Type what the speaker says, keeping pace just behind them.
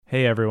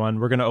Hey everyone,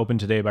 we're going to open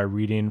today by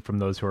reading from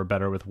those who are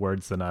better with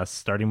words than us,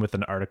 starting with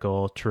an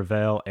article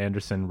Tre'vell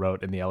Anderson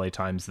wrote in the LA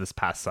Times this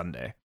past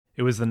Sunday.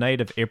 It was the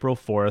night of April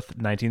 4th,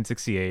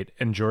 1968,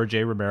 and George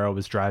A. Romero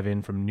was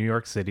driving from New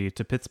York City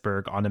to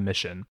Pittsburgh on a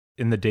mission.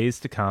 In the days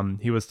to come,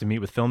 he was to meet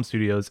with film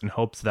studios in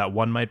hopes that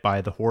one might buy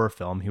the horror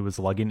film he was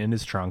lugging in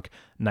his trunk,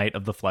 Night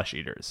of the Flesh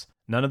Eaters.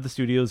 None of the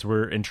studios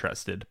were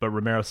interested, but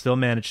Romero still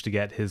managed to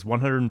get his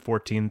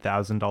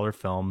 $114,000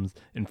 films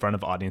in front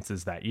of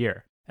audiences that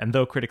year. And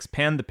though critics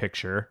panned the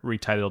picture,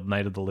 retitled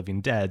Night of the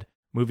Living Dead,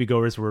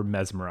 moviegoers were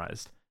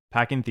mesmerized,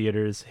 packing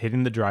theaters,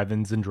 hitting the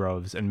drive-ins in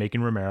droves, and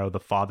making Romero the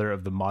father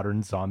of the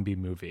modern zombie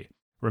movie.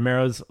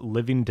 Romero's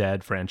Living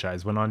Dead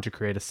franchise went on to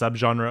create a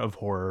subgenre of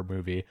horror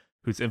movie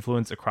whose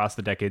influence across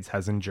the decades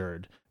has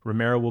endured.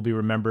 Romero will be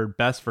remembered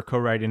best for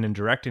co-writing and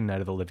directing Night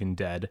of the Living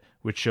Dead,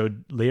 which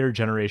showed later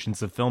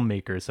generations of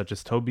filmmakers such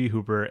as Tobe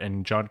Hooper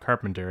and John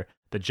Carpenter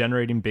that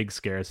generating big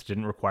scares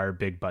didn't require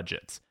big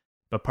budgets.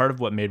 But part of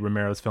what made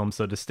Romero's films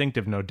so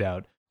distinctive, no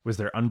doubt, was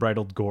their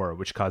unbridled gore,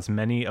 which caused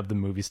many of the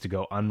movies to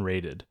go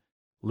unrated.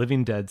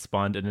 Living Dead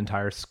spawned an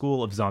entire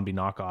school of zombie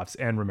knockoffs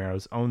and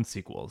Romero's own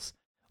sequels.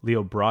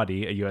 Leo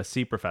Braudy, a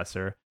USC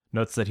professor,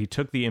 notes that he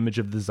took the image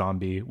of the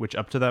zombie, which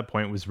up to that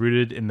point was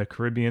rooted in the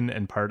Caribbean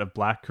and part of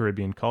Black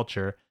Caribbean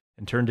culture,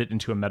 and turned it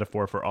into a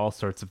metaphor for all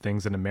sorts of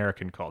things in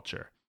American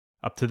culture.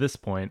 Up to this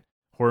point,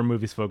 horror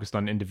movies focused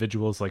on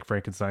individuals like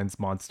Frankenstein's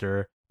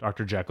monster,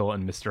 Dr. Jekyll,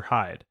 and Mr.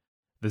 Hyde.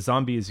 The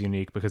zombie is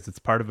unique because it's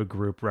part of a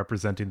group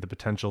representing the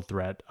potential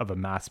threat of a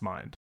mass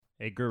mind.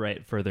 Edgar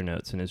Wright further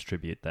notes in his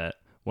tribute that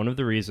one of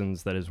the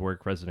reasons that his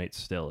work resonates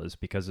still is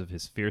because of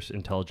his fierce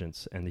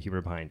intelligence and the humor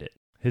behind it.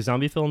 His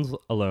zombie films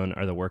alone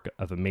are the work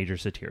of a major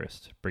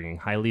satirist, bringing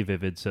highly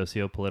vivid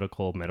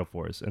socio-political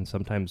metaphors and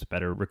sometimes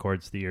better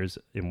records the years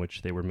in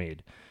which they were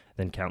made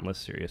than countless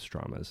serious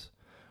dramas.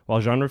 While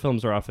genre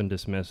films are often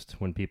dismissed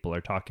when people are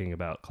talking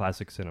about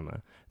classic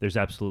cinema, there's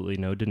absolutely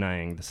no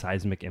denying the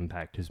seismic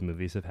impact his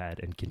movies have had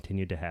and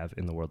continue to have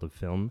in the world of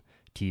film,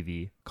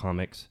 TV,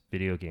 comics,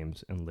 video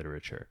games, and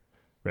literature.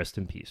 Rest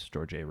in peace,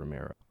 George A.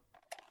 Romero.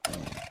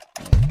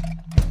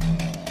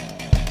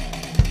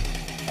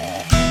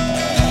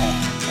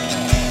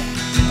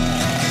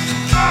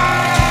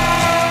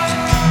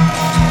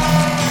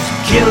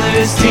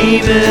 Killers,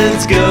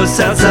 demons,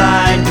 ghosts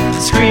outside,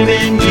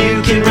 screaming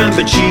you can run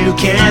but you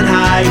can't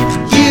hide.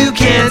 You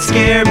can't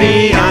scare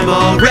me, I'm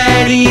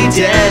already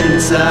dead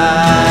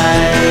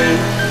inside.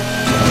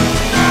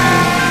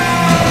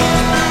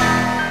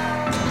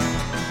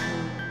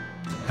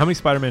 How many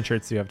Spider-Man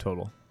shirts do you have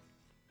total?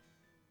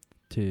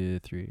 2,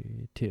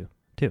 3, 2.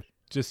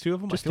 Just two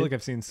of them? Just I feel two. like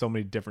I've seen so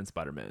many different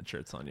Spider-Man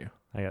shirts on you.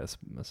 I got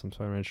some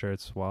Spider-Man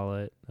shirts,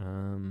 wallet,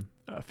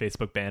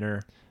 Facebook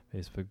banner.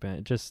 Facebook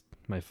band, just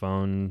my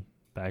phone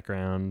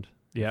background.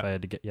 Yeah. If I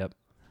had to get, yep.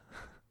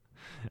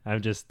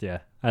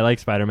 I like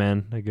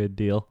Spider-Man a good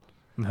deal.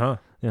 Uh-huh.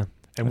 Yeah.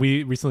 And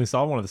we recently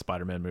saw one of the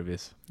Spider-Man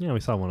movies. Yeah, we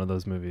saw one of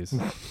those movies.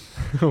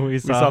 We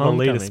saw the Homecoming.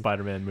 latest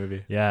Spider-Man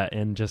movie. Yeah,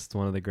 and just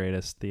one of the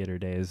greatest theater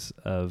days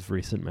of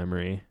recent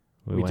memory.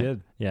 We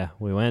did. Yeah,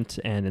 we went,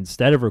 and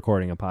instead of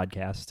recording a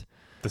podcast,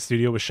 The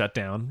studio was shut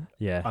down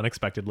yeah,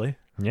 unexpectedly.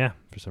 yeah,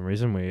 for some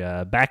reason, we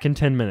back in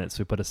 10 minutes.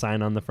 We put a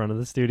sign on the front of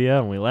the studio,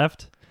 and we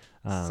left.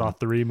 Saw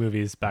 3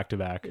 movies back to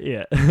back.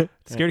 Yeah.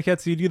 Scaredy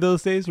Cats, do you do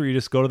those days where you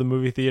just go to the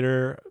movie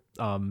theater,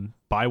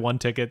 buy one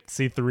ticket,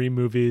 see 3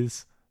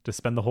 movies, to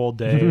spend the whole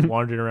day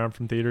wandering around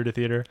from theater to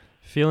theater?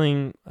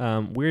 Feeling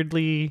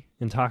weirdly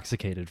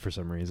intoxicated for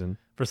some reason.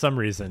 For some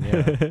reason,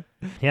 yeah.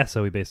 Yeah,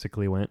 so we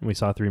basically went and we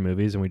saw 3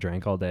 movies and we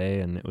drank all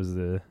day, and it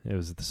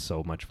was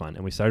so much fun.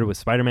 And we started with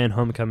Spider-Man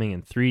Homecoming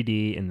in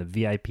 3D in the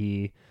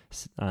VIP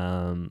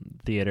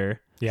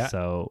theater. Yeah.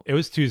 So It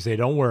was Tuesday.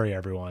 Don't worry,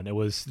 everyone. It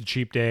was a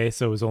cheap day,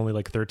 so it was only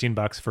like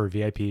 $13 for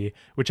VIP,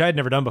 which I had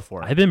never done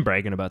before. I've been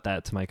bragging about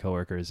that to my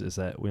coworkers, is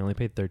that we only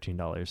paid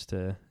 $13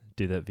 to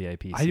do that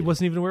VIP I seat.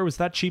 wasn't even aware it was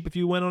that cheap if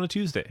you went on a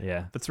Tuesday.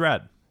 Yeah. That's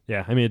rad.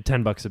 Yeah. I mean,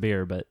 $10 a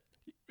beer, but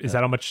Is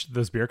that how much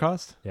those beer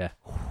cost? yeah.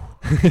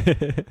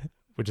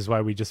 Which is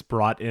why we just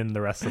brought in the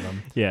rest of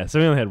them. Yeah. So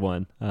we only had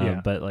one. Yeah.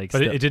 But like, But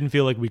still, it didn't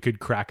feel like we could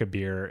crack a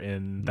beer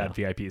in that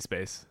VIP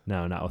space.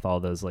 no, not with all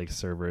those like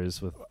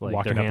servers with like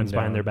Walking their up hands and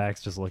behind their down.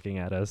 backs, just looking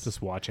at us.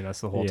 Just watching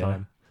us the whole Yeah.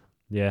 time.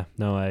 Yeah.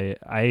 No,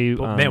 I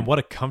But man, what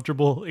a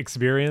comfortable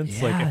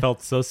experience. Like, Yeah. it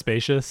felt so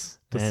spacious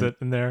to And- sit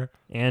in there.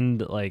 and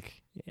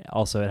like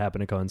also it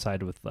happened to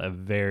coincide with a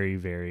very,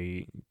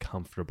 very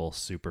comfortable,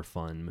 super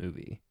fun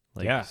movie.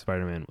 Like Yeah.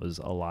 Spider-Man was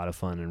a lot of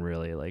fun and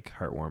really like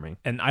heartwarming.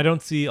 And I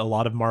don't see a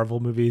lot of Marvel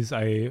movies.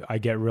 I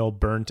get real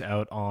burnt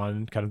out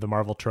on kind of the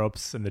Marvel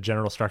tropes and the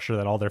general structure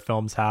that all their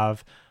films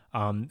have.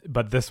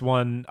 But this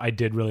one, I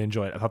did really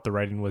enjoy it. I thought the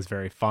writing was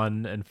very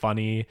fun and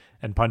funny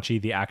and punchy.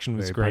 The action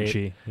was Very great.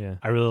 punchy, yeah.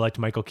 I really liked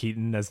Michael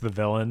Keaton as the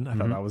villain. I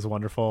thought that was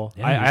wonderful.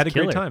 Yeah, I he was had a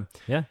killer. great time.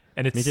 Yeah,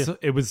 And me too.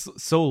 it was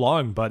so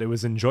long, but it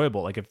was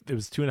enjoyable. Like, it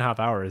was 2.5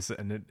 hours,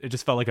 and it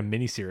just felt like a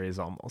mini series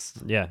almost.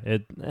 Yeah,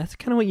 that's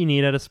kind of what you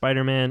need out of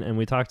Spider-Man. And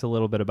we talked a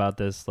little bit about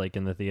this, like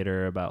in the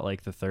theater, about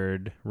like the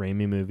third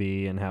Raimi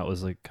movie and how it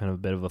was like kind of a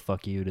bit of a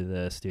fuck you to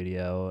the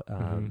studio.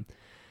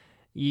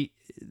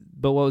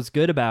 But what was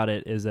good about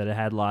it is that it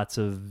had lots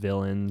of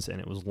villains, and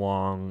it was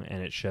long,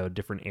 and it showed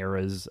different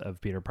eras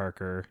of Peter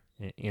Parker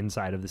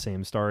inside of the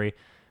same story.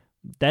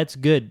 That's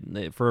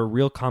good for a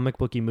real comic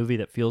booky movie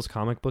that feels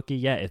comic booky.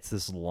 Yeah, it's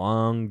this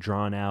long,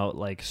 drawn out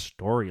like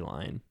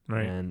storyline,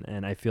 Right.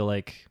 And I feel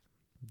like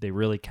they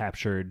really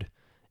captured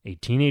a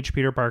teenage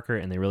Peter Parker,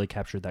 and they really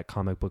captured that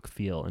comic book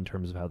feel in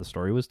terms of how the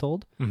story was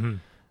told.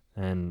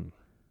 And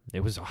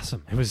it was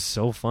awesome. It was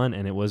so fun,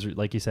 and it was,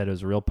 like you said, it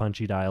was real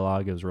punchy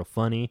dialogue. It was real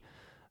funny,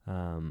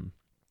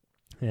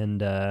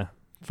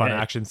 Fun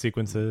yeah, action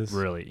sequences.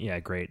 really, yeah,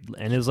 great.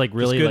 And it was like Just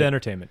really good like,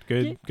 entertainment.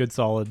 Good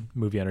solid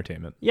movie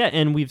entertainment. yeah,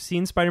 and we've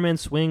seen Spider-Man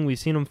swing. We've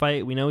seen him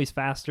fight. We know he's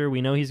faster.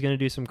 We know he's going to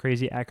do some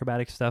crazy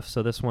acrobatic stuff.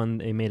 So this one,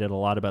 they made it a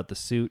lot about the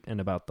suit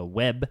and about the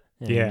web.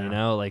 And, Yeah. you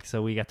know, like,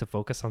 so we got to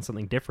focus on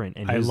something different.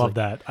 And he I was love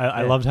like, that.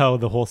 I loved how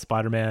the whole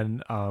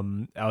Spider-Man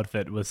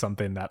outfit was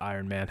something that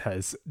Iron Man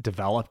has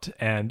developed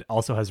and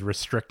also has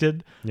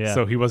restricted. Yeah.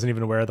 So he wasn't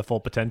even aware of the full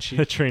potential.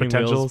 The training wheels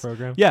potentials.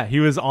 program. Yeah, he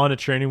was on a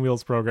training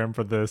wheels program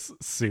for this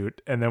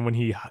suit, and then when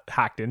he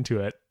hacked into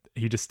it,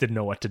 he just didn't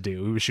know what to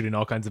do. He was shooting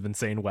all kinds of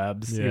insane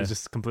webs. He Yeah. was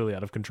just completely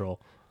out of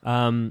control.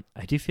 I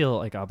do feel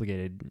like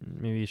obligated.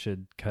 Maybe you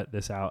should cut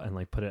this out and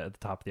like put it at the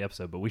top of the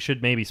episode, but we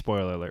should maybe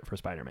spoiler alert for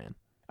Spider-Man.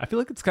 I feel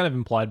like it's kind of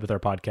implied with our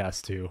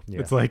podcast too.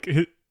 Yeah. It's like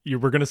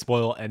we're going to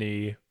spoil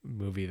any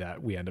movie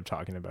that we end up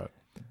talking about.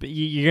 But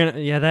you're gonna,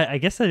 yeah. That I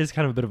guess that is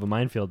kind of a bit of a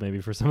minefield,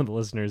 maybe for some of the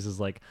listeners. Is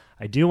like,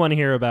 I do want to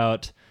hear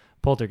about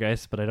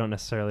Poltergeist, but I don't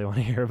necessarily want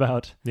to hear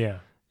about, Yeah.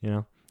 you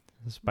know,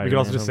 We Spider-Man could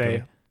also just say,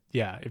 Homecoming.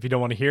 yeah, if you don't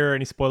want to hear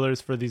any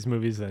spoilers for these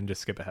movies, then just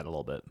skip ahead a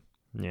little bit.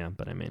 Yeah,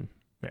 but I mean,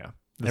 Yeah.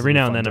 This every will be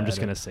now and fun then to I'm just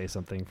edit. gonna say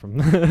something from.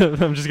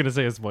 I'm just gonna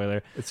say a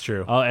spoiler. It's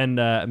true. Oh, and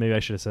maybe I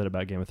should have said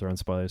about Game of Thrones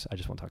spoilers. I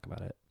just won't talk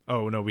about it.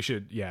 Oh, no, we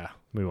should. Yeah.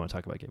 We won't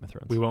talk about Game of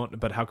Thrones. We won't,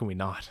 but how can we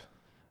not?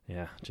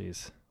 Yeah,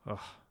 jeez.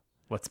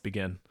 Let's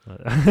begin.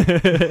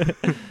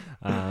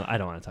 I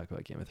don't want to talk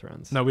about Game of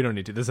Thrones. No, we don't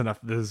need to. There's enough.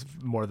 There's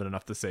more than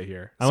enough to say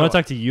here. I want to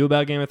talk to you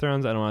about Game of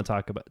Thrones. I don't want to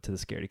talk about to the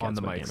scaredy cats on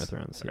the about mics. Game of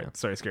Thrones. Okay. Yeah.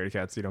 Sorry, Scaredy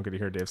Cats. You don't get to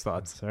hear Dave's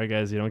thoughts. Sorry,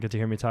 guys, you don't get to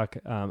hear me talk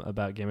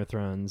about Game of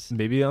Thrones.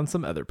 Maybe on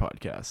some other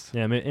podcast.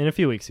 Yeah, in a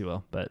few weeks you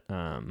will, but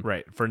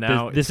Right. For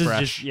now, this it's is fresh.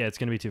 just it's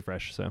going to be too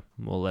fresh, so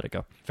we'll let it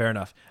go. Fair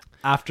enough.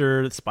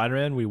 After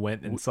Spider-Man, we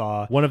went and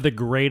saw. One of the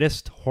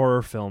greatest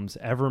horror films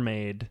ever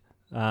made.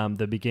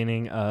 The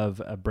beginning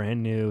of a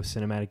brand new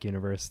cinematic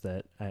universe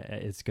that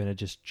it's going to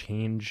just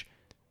change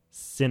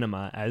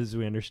cinema as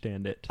we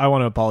understand it. I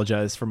want to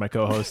apologize for my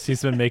co-host.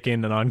 He's been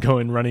making an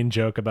ongoing running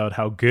joke about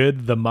how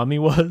good The Mummy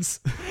was.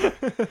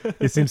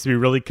 He seems to be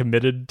really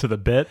committed to the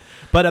bit,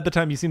 but at the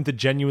time, you seemed to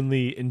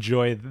genuinely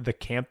enjoy the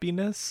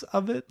campiness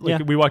of it. Like,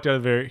 Yeah. we walked out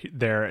of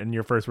there, and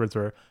your first words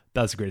were,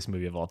 "That's the greatest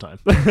movie of all time."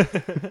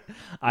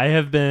 I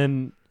have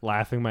been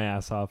laughing my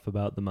ass off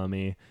about The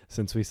Mummy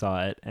since we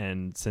saw it,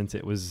 and since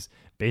it was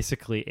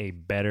basically a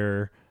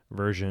better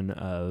version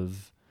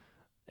of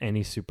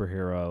any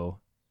superhero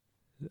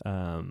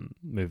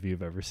movie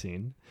you've ever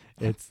seen.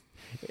 It's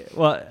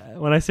well,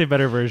 when I say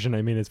better version,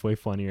 I mean it's way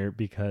funnier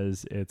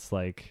because it's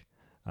like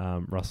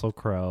Russell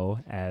Crowe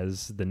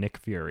as the Nick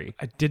Fury.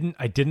 I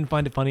didn't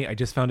find it funny. I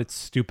just found it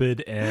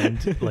stupid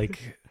and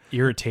like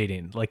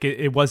irritating. Like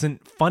it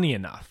wasn't funny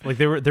enough. Like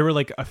there were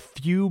like a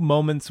few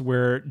moments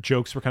where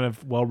jokes were kind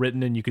of well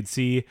written and you could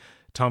see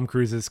Tom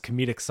Cruise's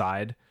comedic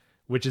side,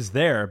 which is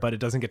there, but it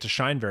doesn't get to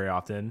shine very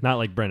often. Not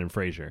like Brendan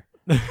Fraser.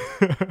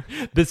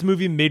 This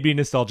movie made me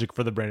nostalgic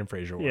for the Brendan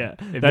Fraser one. Yeah,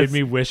 It that's- made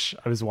me wish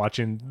I was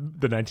watching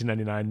the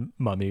 1999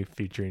 Mummy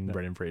featuring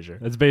Brendan Fraser.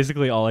 That's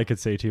basically all I could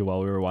say to you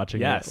while we were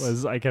watching Yes. it.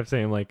 Was I kept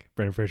saying like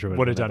Brendan Fraser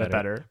Would have done done it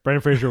better.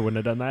 Brendan Fraser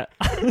wouldn't have done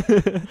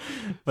that.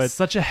 But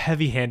such a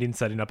heavy-handed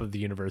setting up of the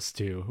universe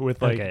too,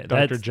 with like Dr.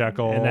 that's-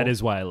 Jekyll. and that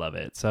is why I love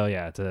it. So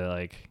yeah, to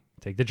like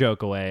take the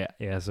joke away.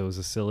 Yes, it was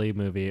a silly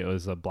movie. It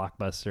was a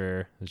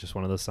blockbuster. It was just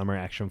one of those summer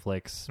action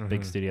flicks.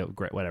 Big studio,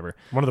 great, whatever.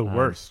 one of the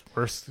worst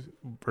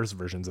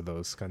versions of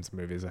those kinds of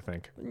movies, I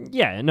think.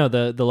 Yeah, no,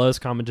 the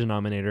lowest common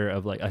denominator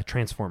of like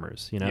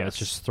Transformers. You know, Yes. it's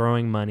just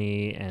throwing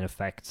money and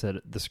effects at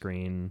the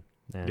screen.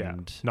 And Yeah,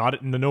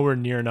 not nowhere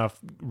near enough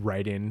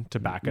writing to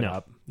back it No.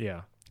 up.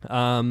 Yeah,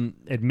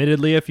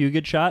 admittedly, a few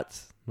good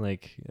shots.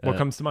 Like what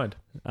comes to mind?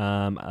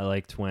 I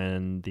liked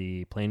when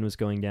the plane was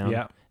going down.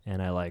 Yeah. And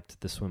I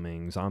liked the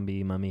swimming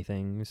zombie mummy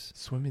things.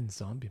 Swimming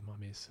zombie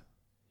mummies.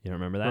 You don't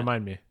remember that?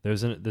 Remind me.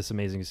 There's this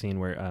amazing scene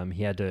where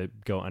he had to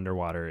go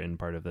underwater in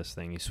part of this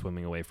thing. He's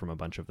swimming away from a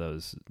bunch of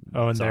those.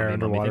 Oh, and they're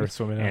zombie mummy underwater things.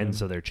 swimming at him. And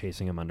so they're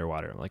chasing him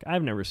underwater. I'm like,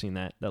 I've never seen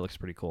that. That looks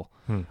pretty cool.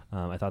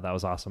 I thought that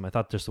was awesome. I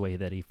thought just the way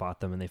that he fought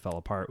them and they fell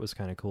apart was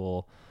kind of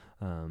cool.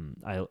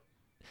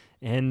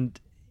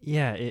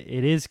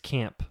 It is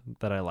camp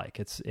that I like.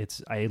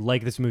 I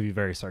like this movie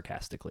very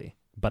sarcastically,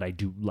 but I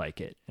do like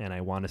it, and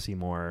I want to see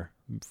more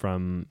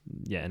from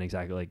and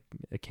exactly like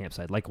a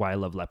campsite, like why I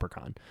love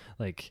Leprechaun.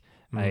 Like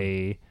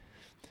I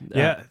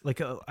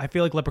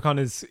feel like Leprechaun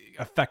is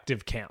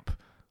effective camp.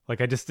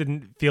 Like I just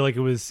didn't feel like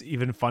it was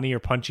even funny or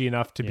punchy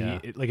enough to be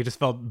it just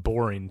felt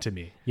boring to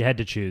me. You had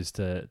to choose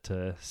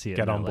to see it.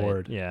 Get on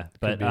board. Yeah.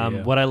 But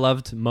what I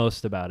loved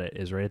most about it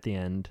is right at the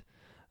end,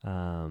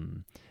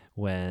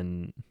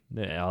 when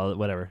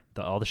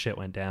all the shit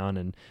went down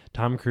and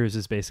Tom Cruise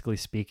is basically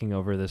speaking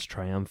over this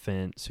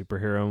triumphant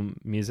superhero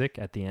music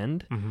at the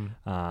end.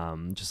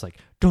 Just like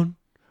dun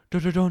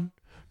dun dun dun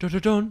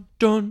dun dun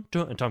dun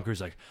dun, and Tom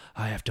Cruise like,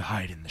 I have to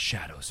hide in the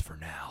shadows for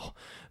now,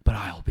 but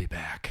I'll be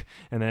back.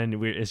 And then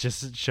it's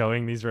just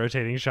showing these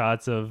rotating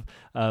shots of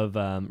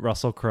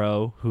Russell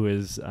Crowe, who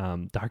is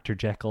Dr.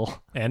 Jekyll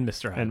and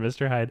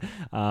Mr. Hyde.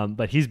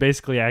 But he's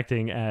basically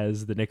acting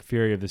as the Nick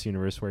Fury of this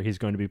universe, where he's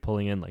going to be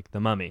pulling in like the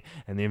Mummy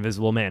and the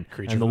Invisible Man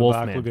Creature and the from the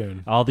Black Wolfman.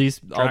 Lagoon. All these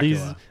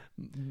Dracula.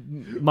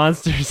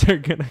 monsters are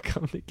gonna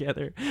come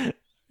together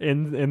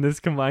in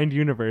this combined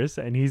universe,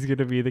 and he's going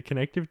to be the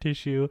connective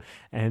tissue.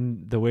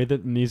 And the way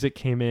that music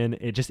came in,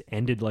 it just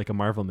ended like a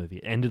Marvel movie.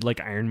 It ended like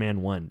Iron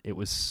Man 1. It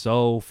was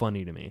so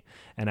funny to me.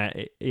 And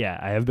I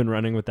have been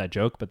running with that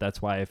joke, but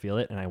that's why I feel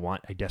it. And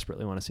I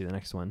desperately want to see the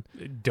next one.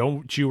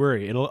 Don't you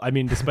worry.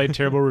 Despite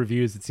terrible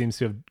reviews, it seems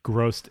to have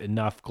grossed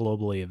enough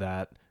globally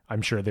that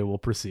I'm sure they will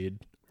proceed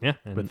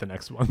with the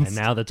next ones. And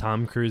now the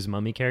Tom Cruise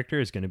mummy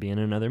character is going to be in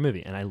another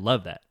movie. And I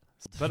love that.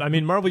 But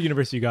Marvel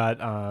Universe, you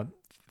got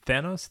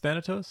Thanatos.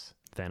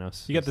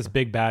 You got this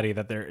big baddie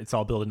that it's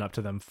all building up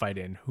to them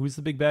fighting. Who's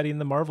the big baddie in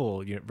the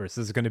Marvel universe?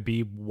 Is it going to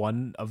be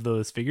one of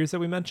those figures that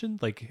we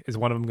mentioned? Like, is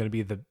one of them going to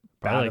be the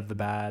bad of the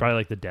bad? Probably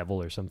like the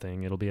devil or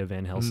something. It'll be a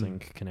Van Helsing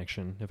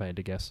connection, if I had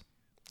to guess.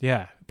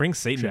 Yeah, bring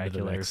Satan into the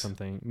Dracula mix or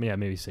something. Yeah,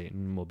 maybe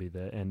Satan will be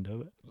the end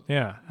of it.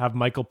 Yeah, have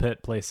Michael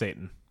Pitt play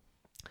Satan.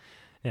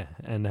 Yeah,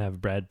 and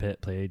have Brad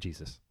Pitt play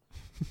Jesus.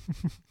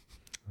 All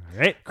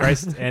right,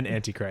 Christ and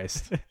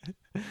Antichrist.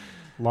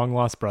 Long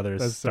Lost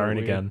Brothers starring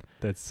again.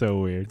 That's so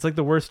weird. It's like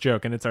the worst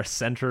joke, and it's our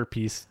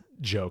centerpiece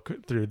joke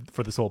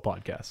for this whole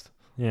podcast.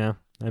 Yeah,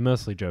 I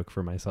mostly joke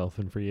for myself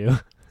and for you,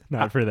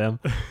 not for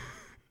them.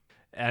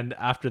 And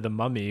after The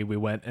Mummy, we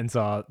went and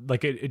saw we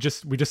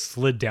just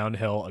slid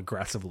downhill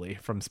aggressively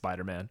from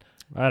Spider-Man.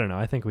 I don't know.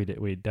 I think we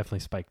definitely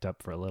spiked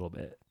up for a little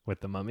bit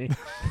with The Mummy.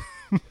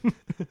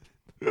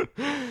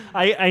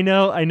 I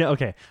know.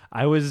 Okay,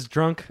 I was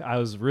drunk. I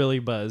was really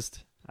buzzed.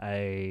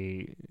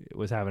 I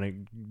was having a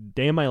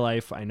day of my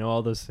life. I know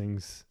all those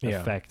things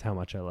affect how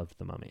much I loved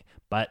The Mummy,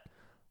 but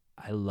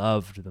I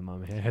loved The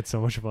Mummy. I had so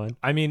much fun.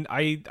 I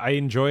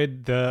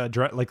enjoyed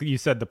like you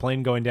said, the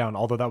plane going down,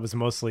 although that was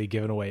mostly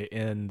given away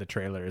in the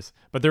trailers.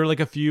 But there were like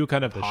a few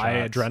kind of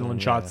high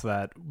adrenaline shots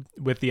that,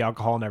 with the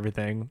alcohol and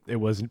everything, it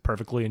wasn't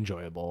perfectly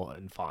enjoyable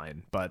and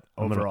fine. But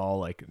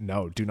overall,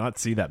 no, do not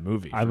see that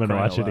movie. I'm going to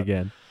watch it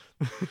again.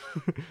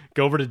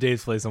 Go over to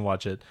Dave's place and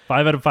watch it.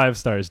 5 out of 5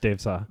 stars,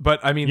 Dave saw.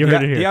 But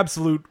the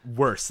absolute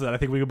worst that I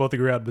think we could both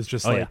agree on was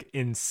just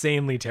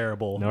insanely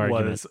terrible. No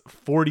was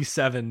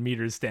 47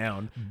 meters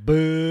down.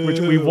 Boo. Which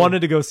we wanted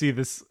to go see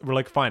this. We're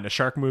like, fine, a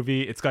shark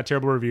movie. It's got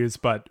terrible reviews,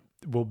 but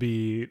it'll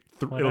be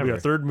our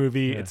third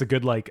movie. Yeah. It's a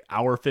good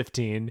hour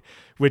 15,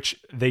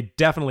 which they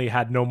definitely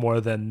had no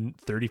more than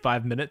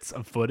 35 minutes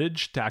of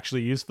footage to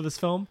actually use for this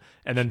film,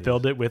 and then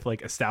filled it with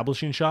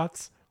establishing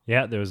shots.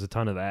 Yeah, there was a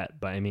ton of that.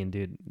 But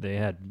dude, they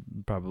had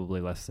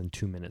probably less than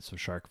 2 minutes of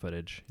shark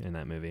footage in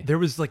that movie. There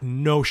was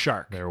no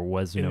shark. There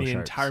was in no the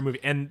sharks. entire movie.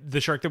 And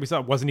the shark that we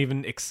saw wasn't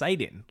even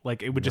exciting.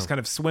 It would just kind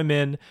of swim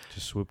in.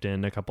 Just swooped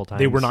in a couple times.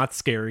 They were not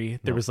scary.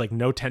 There was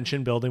no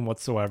tension building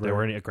whatsoever. They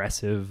weren't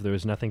aggressive. There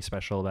was nothing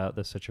special about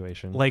this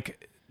situation.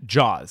 Like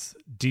Jaws,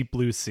 Deep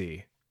Blue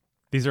Sea.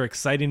 These are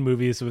exciting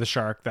movies with a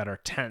shark that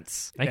are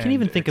tense. I can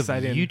even think of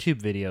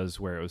YouTube videos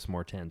where it was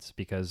more tense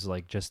because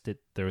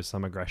there was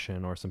some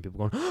aggression or some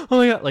people going, oh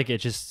my God. It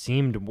just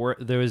seemed more,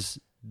 this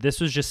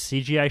was just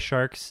CGI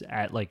sharks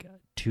at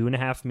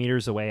 2.5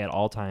 meters away at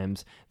all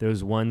times. There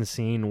was one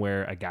scene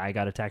where a guy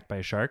got attacked by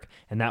a shark,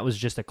 and that was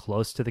just a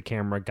close to the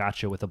camera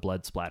gotcha with a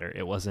blood splatter.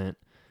 It wasn't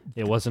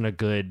a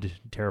good,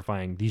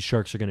 terrifying, these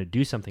sharks are going to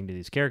do something to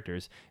these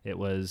characters. It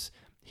was,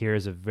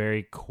 here's a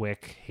very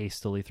quick,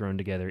 hastily thrown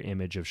together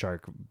image of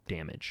shark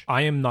damage.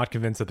 I am not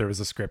convinced that there was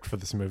a script for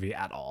this movie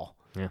at all.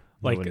 Yeah,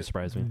 that wouldn't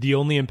surprise me. The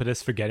only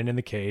impetus for getting in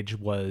the cage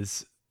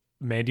was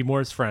Mandy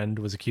Moore's friend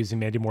was accusing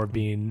Mandy Moore of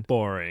being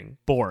boring.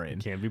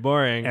 Can't be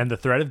boring. And the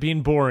threat of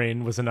being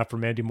boring was enough for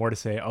Mandy Moore to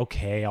say,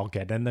 okay, I'll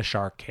get in the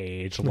shark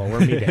cage, lower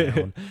me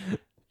down.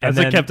 And That's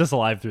what then- kept us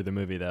alive through the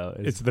movie, though.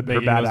 It's the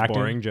making bad those acting.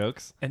 boring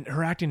jokes. And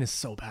her acting is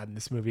so bad in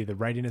this movie. The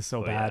writing is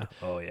so bad.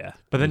 Oh yeah.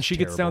 But then It's she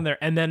gets down terrible. there,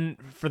 and then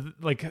for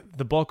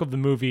the bulk of the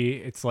movie,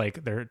 it's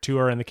like there two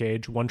are in the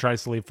cage. One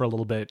tries to leave for a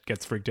little bit,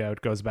 gets freaked out,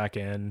 goes back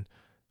in.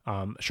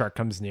 A shark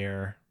comes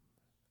near.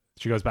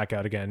 She goes back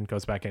out again,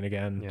 goes back in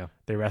again. Yeah.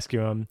 They rescue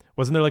him.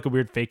 Wasn't there like a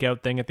weird fake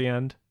out thing at the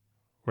end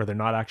where they're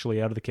not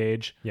actually out of the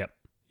cage? Yep.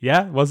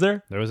 Yeah, was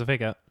there? There was a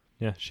fake out.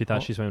 Yeah, she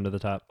thought she swam to the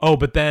top. Oh,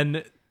 but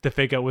then the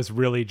fake out was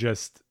really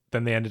just.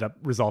 Then they ended up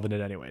resolving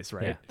it anyways,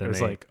 right? Yeah, It then was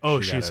they like, oh,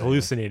 shoot she's out of it.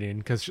 hallucinating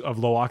because of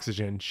low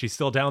oxygen. She's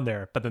still down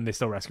there, but then they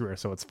still rescue her,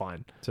 so it's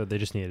fine. So they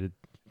just needed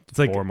It's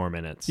like 4 more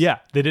minutes. Yeah,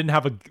 they didn't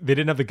have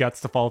the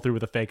guts to follow through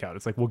with a fake out.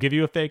 It's like, we'll give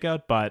you a fake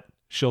out, but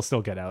she'll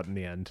still get out in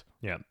the end.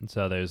 Yeah.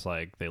 So there's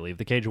like they leave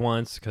the cage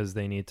once because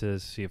they need to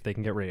see if they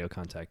can get radio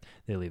contact.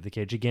 They leave the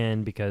cage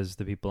again because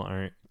the people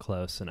aren't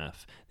close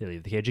enough. They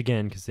leave the cage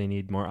again because they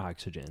need more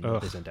oxygen.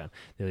 Ugh. They sent down.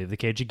 They leave the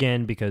cage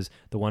again because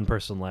the one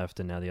person left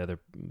and now the other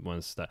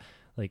one's stuck.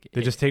 Like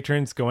They just take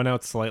turns going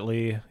out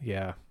slightly.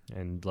 Yeah.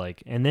 and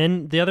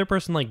then the other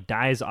person like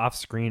dies off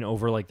screen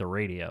over like the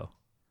radio.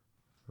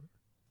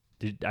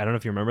 I don't know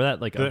if you remember that.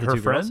 Like of the her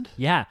two girls. friend?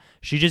 Yeah,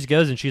 she just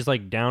goes and she's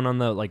like down on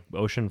the like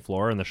ocean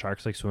floor, and the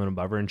shark's like swimming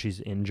above her, and she's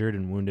injured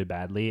and wounded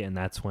badly, and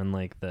that's when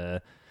like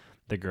the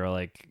girl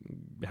like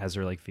has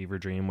her like fever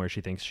dream where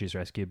she thinks she's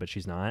rescued, but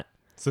she's not.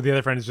 So the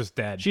other friend is just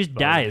dead. She above the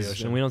dies,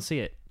 ocean. and we don't see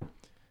it.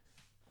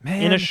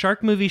 Man, In a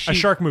shark movie, a she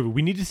shark movie.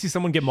 We need to see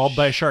someone get mauled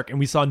by a shark, and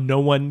we saw no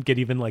one get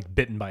even like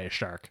bitten by a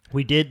shark.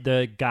 we did.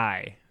 The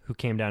guy who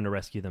came down to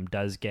rescue them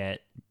does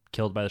get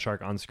killed by the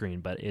shark on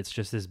screen, but it's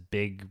just this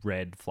big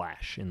red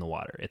flash in the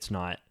water. It's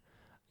not.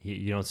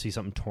 You don't see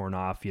something torn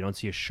off. You don't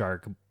see a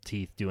shark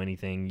teeth do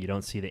anything. You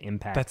don't see the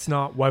impact. That's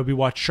not why we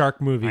watch shark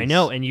movies. I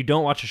know, and you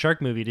don't watch a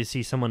shark movie to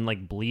see someone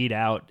like bleed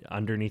out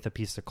underneath a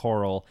piece of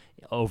coral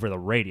over the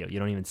radio. You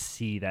don't even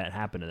see that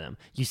happen to them.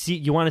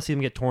 You want to see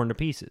them get torn to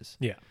pieces.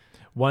 Yeah.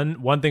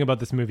 One thing about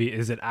this movie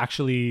is it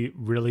actually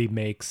really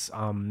makes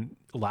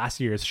last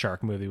year's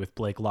shark movie with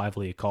Blake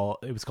Lively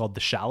it was called The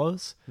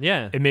Shallows.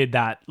 Yeah, It made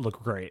that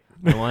look great.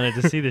 I wanted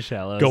to see The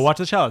Shallows. Go watch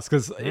The Shallows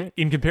because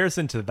in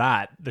comparison to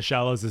that, The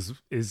Shallows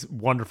is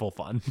wonderful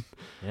fun.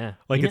 Yeah,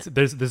 Like You it's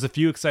there's a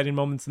few exciting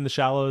moments in The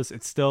Shallows.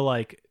 It's still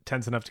like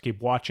tense enough to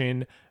keep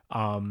watching.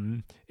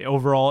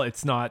 Overall,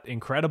 it's not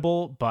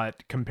incredible,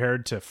 but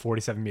compared to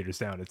 47 Meters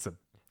Down, it's a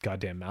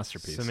goddamn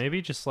masterpiece. So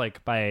maybe just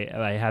like by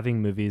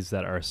having movies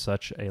that are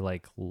such a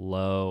like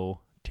low,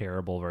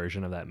 terrible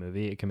version of that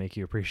movie, it can make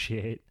you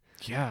appreciate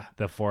yeah.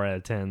 the 4 out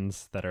of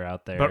 10s that are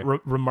out there.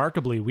 But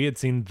remarkably, we had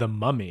seen The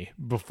Mummy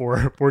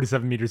before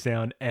 47 Meters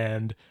Down,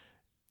 and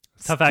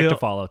tough act to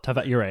follow.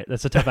 You're right.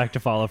 That's a tough act to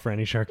follow for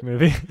any shark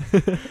movie.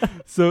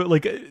 So,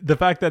 like, the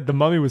fact that The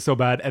Mummy was so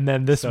bad, and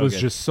then this So was good.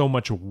 just so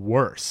much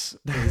worse,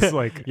 is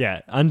like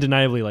Yeah,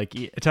 undeniably like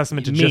a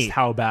testament to Me. just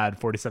how bad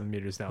 47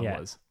 Meters Down yeah.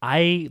 was.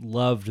 I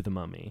loved The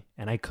Mummy,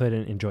 and I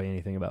couldn't enjoy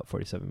anything about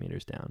 47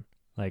 Meters Down.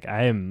 Like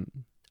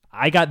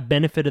I got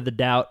benefit of the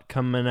doubt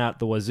coming out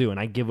the wazoo, and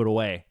I give it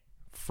away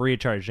free of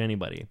charge to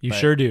anybody. You But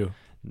sure do.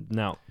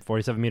 No,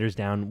 47 Meters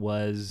Down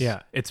was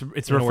Yeah, it's in a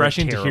word,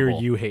 refreshing to hear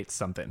terrible. you hate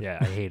something. Yeah,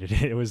 I hated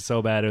it. It was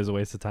so bad. It was a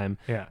waste of time.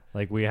 Yeah.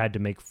 Like we had to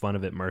make fun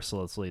of it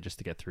mercilessly just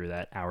to get through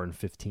that hour and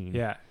 15.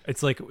 Yeah.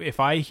 It's like if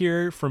I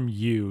hear from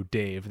you,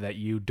 Dave, that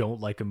you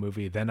don't like a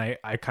movie, then I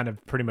kind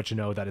of pretty much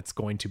know that it's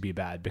going to be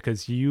bad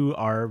because you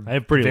are I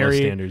have pretty very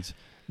low standards.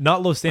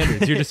 Not low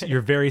standards.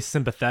 You're very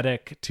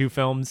sympathetic to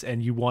films,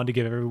 and you want to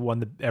give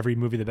every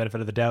movie the benefit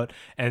of the doubt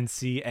and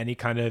see any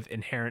kind of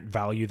inherent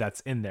value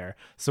that's in there.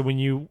 So when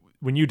you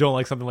don't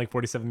like something like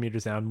 47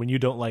 Meters Down, when you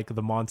don't like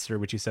The Monster,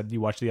 which you said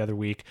you watched the other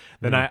week,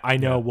 then I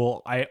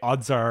know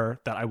odds are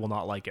that I will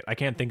not like it. I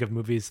can't think of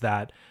movies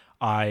that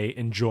I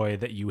enjoy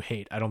that you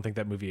hate. I don't think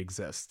that movie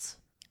exists.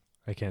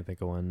 I can't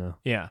think of one, no.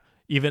 Yeah.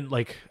 Even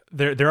like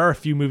there are a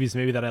few movies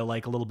maybe that I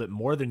like a little bit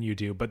more than you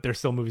do, but there's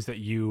still movies that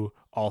you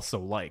also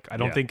like. I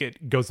don't Yeah. think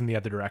it goes in the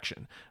other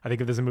direction. I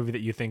think if there's a movie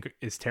that you think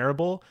is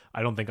terrible,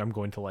 I don't think I'm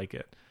going to like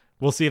it.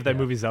 We'll see if that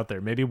movie's out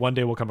there. Maybe one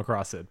day we'll come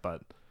across it,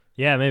 but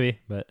Yeah, maybe.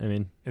 But I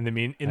mean, in the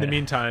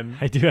meantime,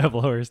 I do have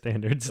lower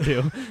standards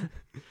too.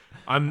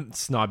 I'm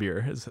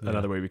snobbier is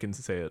another way we can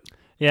say it.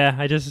 Yeah,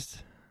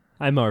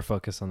 I'm more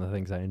focused on the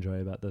things I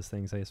enjoy about those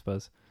things, I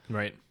suppose.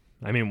 Right.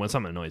 I mean, when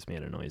something annoys me,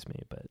 it annoys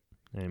me. But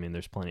I mean,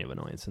 there's plenty of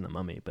annoyance in The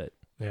Mummy. But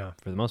Yeah.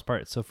 for the most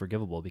part, it's so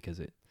forgivable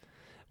because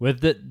with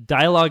the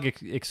dialogue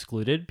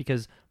excluded,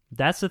 because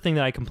that's the thing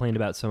that I complained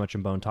about so much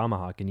in Bone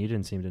Tomahawk, and you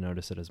didn't seem to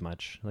notice it as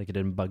much. Like it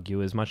didn't bug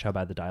you as much how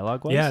bad the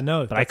dialogue was. Yeah,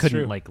 no, but I that's couldn't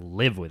true. like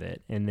live with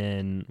it. And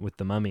then with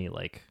The Mummy,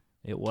 like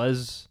it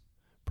was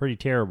pretty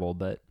terrible,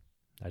 but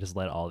I just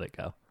let all of it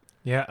go.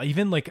 Yeah,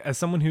 even like as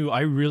someone who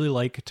I really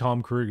like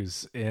Tom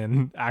Cruise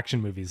in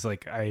action movies,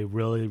 like I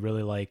really,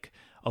 really like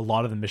a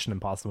lot of the Mission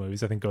Impossible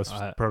movies. I think Ghost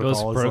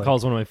Protocol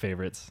is one of my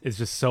favorites. is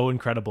just so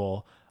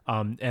incredible.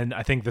 And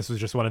I think this was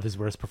just one of his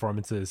worst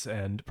performances,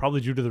 and probably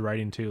due to the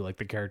writing too. Like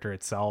the character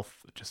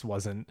itself just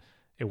wasn't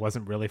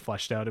really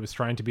fleshed out. It was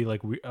trying to be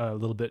like a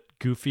little bit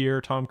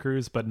goofier Tom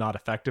Cruise, but not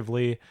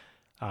effectively.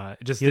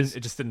 It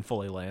just didn't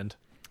fully land.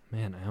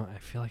 Man, I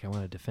feel like I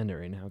want to defend it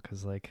right now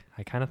because like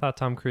I kind of thought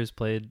Tom Cruise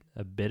played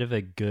a bit of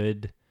a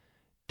good,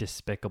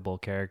 despicable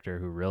character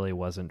who really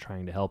wasn't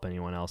trying to help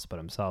anyone else but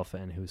himself,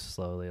 and who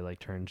slowly like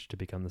turned to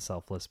become the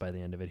selfless by the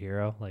end of it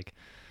hero. Like,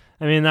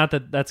 I mean, not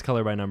that that's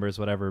color by numbers,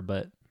 whatever,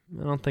 but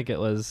I don't think it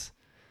was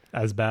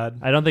As bad?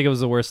 I don't think it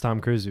was the worst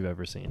Tom Cruise you've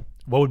ever seen.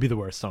 What would be the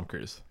worst Tom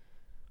Cruise?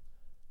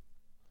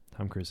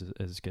 Tom Cruise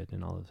is good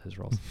in all of his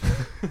roles.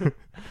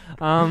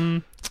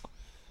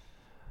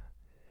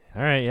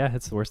 All right, yeah,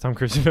 it's the worst Tom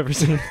Cruise you've ever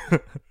seen.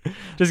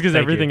 Just because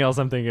everything else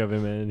I'm thinking of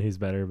him in, he's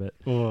better. But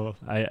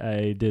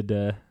I did.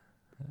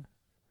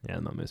 Yeah,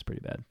 the movie was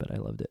pretty bad, but I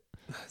loved it.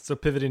 So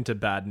pivoting to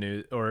bad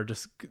news, or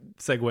just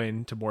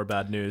segueing to more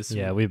bad news.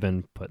 Yeah, we've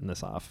been putting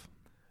this off.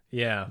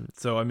 Yeah.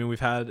 So, I mean, we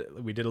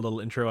did a little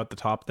intro at the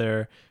top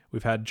there.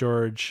 We've had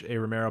George A.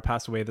 Romero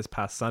pass away this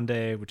past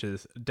Sunday, which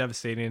is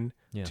devastating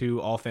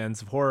to all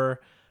fans of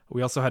horror.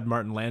 We also had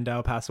Martin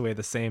Landau pass away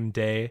the same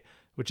day,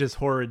 which is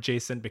horror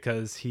adjacent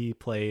because he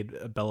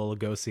played Bela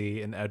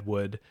Lugosi in Ed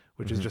Wood,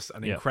 which is just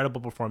an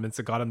incredible performance.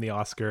 It got him the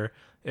Oscar.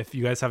 If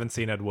you guys haven't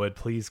seen Ed Wood,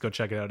 please go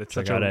check it out. It's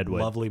such a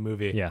lovely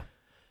movie. Yeah.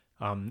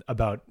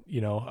 About,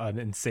 an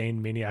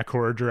insane maniac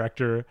horror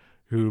director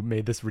who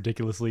made this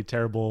ridiculously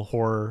terrible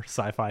horror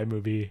sci-fi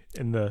movie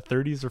in the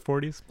 30s or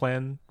 40s,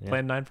 Plan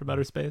 9 from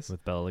Outer Space.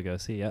 With Bela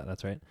Lugosi, yeah,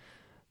 that's right.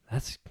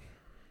 That's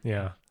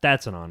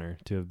an honor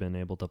to have been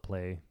able to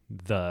play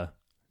the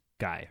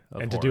guy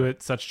of and horror. to do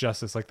it such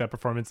justice. Like, that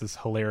performance is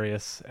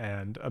hilarious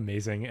and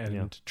amazing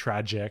and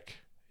tragic.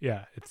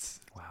 Yeah, it's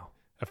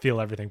a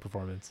feel everything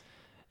performance.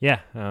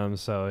 Yeah.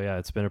 So yeah,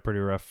 it's been a pretty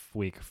rough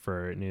week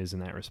for news in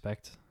that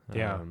respect.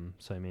 Yeah.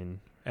 So I mean,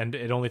 and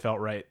it only felt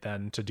right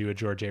then to do a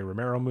George A.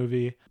 Romero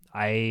movie.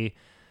 I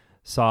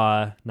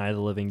saw Night of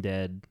the Living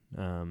Dead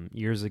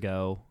years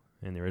ago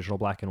in the original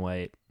black and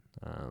white.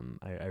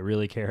 I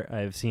really care.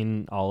 I've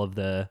seen all of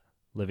the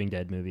Living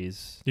Dead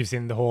movies. You've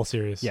seen the whole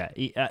series? Yeah,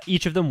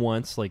 each of them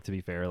once. Like, to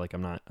be fair, like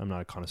I'm not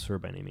a connoisseur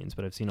by any means,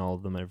 but I've seen all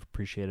of them. I've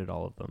appreciated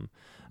all of them.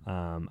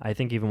 I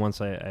think even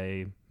once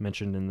I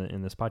mentioned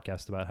in this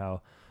podcast about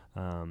how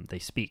they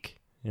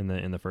speak in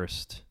the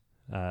first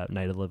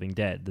Night of the Living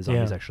Dead. The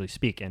zombies actually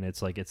speak, and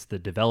it's the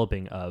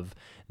developing of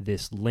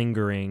this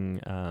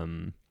lingering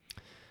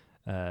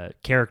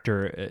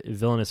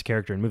villainous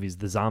character in movies,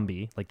 the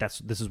zombie. Like,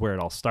 this is where it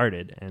all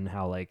started, and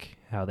how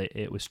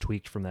it was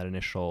tweaked from that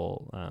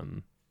initial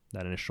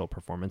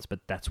performance. But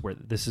that's where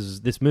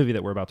this movie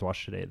that we're about to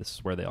watch today, this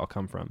is where they all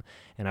come from.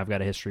 And I've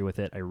got a history with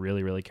it. I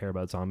really, really care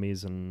about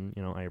zombies, and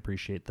I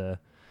appreciate the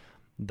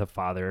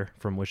father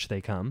from which they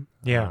come.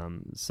 Yeah.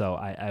 So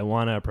I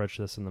want to approach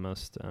this in the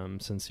most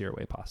sincere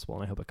way possible,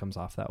 and I hope it comes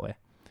off that way.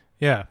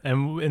 Yeah.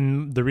 And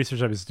in the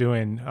research I was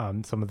doing,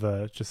 some of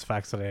the just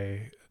facts that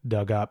I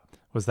dug up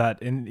was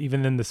that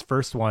even in this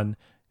first one,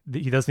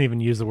 he doesn't even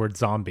use the word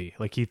zombie.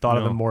 Like, he thought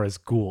of them more as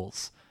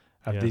ghouls,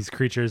 of these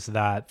creatures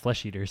that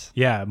flesh eaters.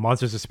 Yeah.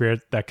 Monsters of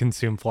spirit that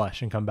consume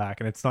flesh and come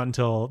back. And it's not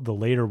until the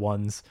later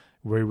ones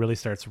where he really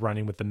starts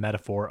running with the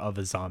metaphor of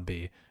a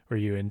zombie. Were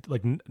you in,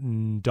 like,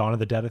 Dawn of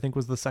the Dead, I think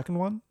was the second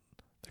one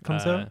that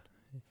comes out?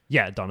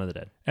 Yeah, Dawn of the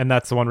Dead. And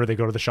that's the one where they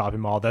go to the shopping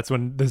mall. That's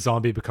when the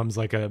zombie becomes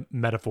like a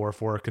metaphor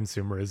for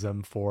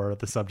consumerism, for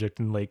the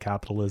subject in late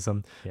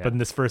capitalism. Yeah. But in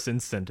this first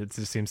instant, it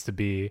just seems to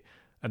be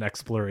an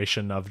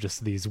exploration of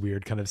just these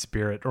weird kind of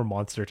spirit or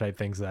monster type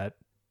things that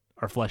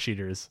are flesh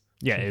eaters.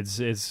 Yeah,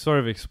 it's sort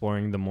of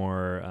exploring the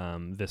more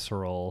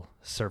visceral,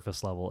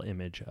 surface level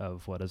image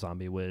of what a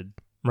zombie would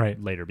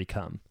later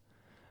become.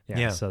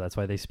 Yeah, so that's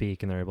why they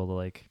speak, and they're able to,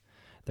 like,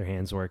 their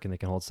hands work and they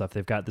can hold stuff.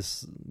 They've got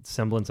this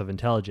semblance of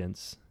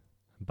intelligence,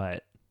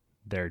 but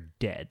they're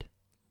dead.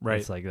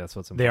 Right. It's like, that's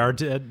what's important. They are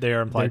dead. They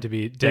are implied to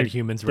be dead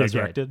humans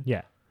resurrected. Dead.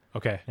 Yeah.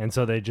 Okay. And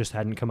so they just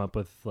hadn't come up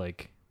with,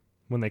 like,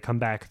 when they come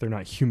back, they're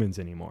not humans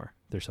anymore.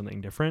 They're something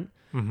different.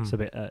 Mm-hmm. So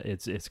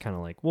it's kind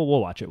of like, well, we'll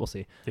watch it. We'll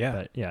see. Yeah.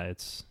 But yeah,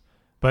 it's...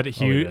 But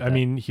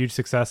huge, huge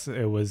success.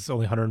 It was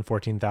only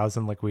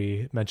 114,000, like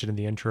we mentioned in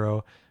the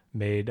intro,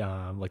 made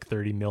like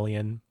 30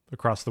 million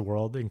across the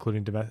world,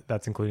 including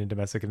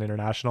domestic and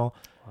international.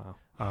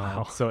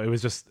 Wow. So it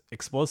was just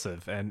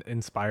explosive and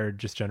inspired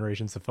just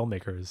generations of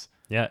filmmakers.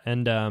 Yeah,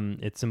 and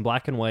it's in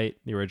black and white,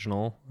 the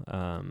original.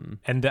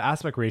 And the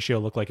aspect ratio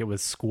looked like it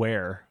was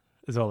square,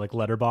 as well, like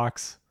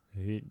letterbox.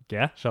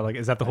 Yeah. So, like,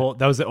 is that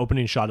that was the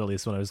opening shot, at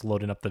least, when I was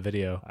loading up the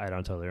video? I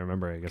don't totally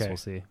remember. I guess we'll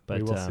see. But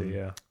we will see,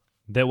 yeah.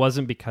 That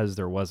wasn't because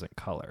there wasn't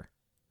color.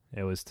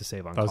 It was to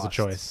save on costs. That was a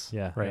choice.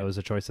 Yeah, right. It was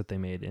a choice that they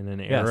made in an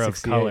era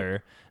of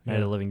color. Night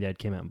of the Living Dead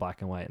came out in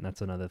black and white, and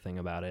that's another thing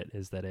about it,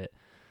 is that it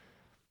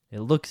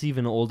looks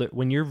even older.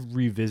 When you're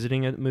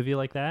revisiting a movie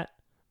like that,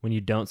 when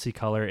you don't see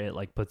color, it,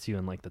 like, puts you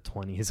in, like, the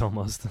 20s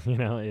almost.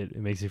 It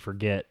makes you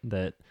forget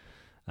that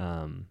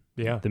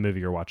the movie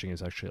you're watching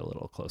is actually a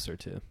little closer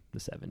to the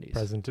 70s.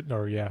 Present,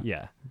 or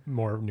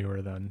more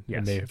newer than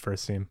when they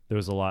first seem. There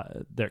was a lot.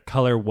 Their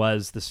color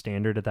was the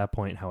standard at that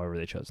point. However,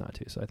 they chose not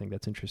to. So I think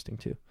that's interesting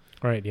too.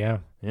 Right. Yeah.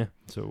 Yeah.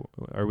 So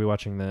are we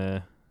watching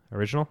the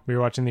original? We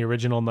were watching the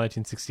original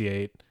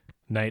 1968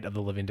 Night of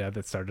the Living Dead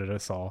that started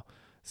us all.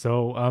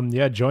 So,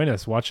 join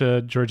us. Watch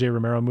a George A.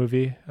 Romero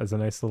movie as a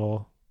nice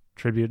little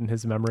tribute in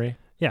his memory.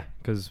 Yeah,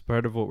 because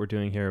part of what we're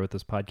doing here with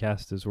this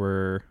podcast is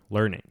we're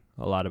learning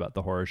a lot about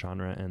the horror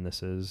genre, and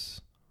this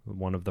is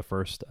one of the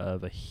first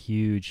of a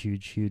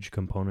huge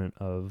component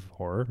of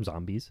horror,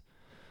 zombies.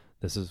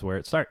 This is where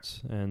it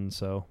starts, and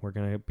so we're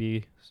going to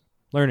be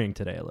learning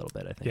today a little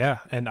bit, I think. Yeah,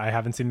 and I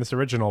haven't seen this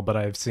original, but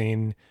I've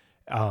seen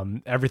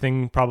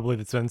everything probably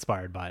that's been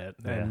inspired by it,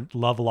 and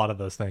love a lot of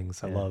those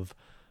things. I love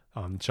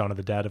Shaun of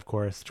the Dead, of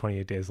course,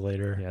 28 Days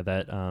Later. Yeah,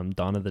 that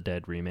Dawn of the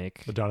Dead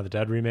remake. The Dawn of the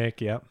Dead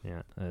remake, yeah.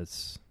 Yeah,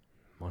 it's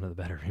one of the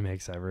better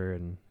remakes ever.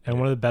 And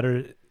one of the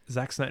better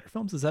Zack Snyder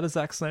films. Is that a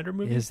Zack Snyder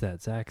movie? Is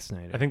that Zack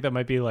Snyder? I think that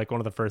might be like one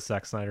of the first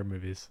Zack Snyder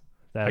movies.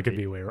 I could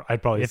be way wrong.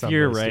 I'd probably if sound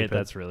you're really right, stupid.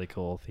 that's really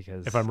cool,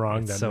 because if I'm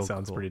wrong, then so it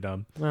sounds cool. pretty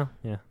dumb. Well,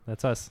 yeah,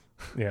 that's us.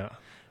 Yeah.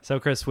 So,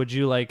 Chris, would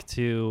you like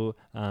to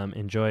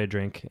enjoy a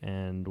drink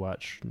and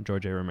watch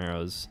George A.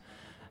 Romero's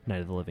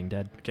Night of the Living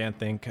Dead? I can't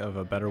think of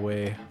a better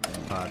way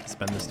to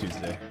spend this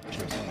Tuesday.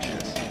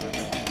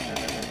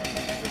 Cheers.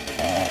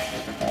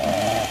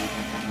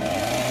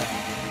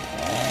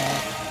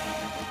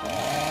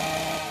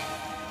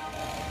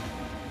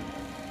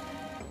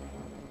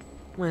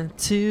 When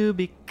to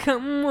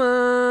become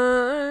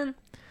one.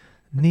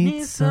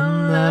 Need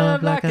some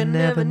love like I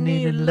never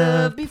needed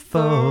love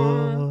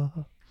before.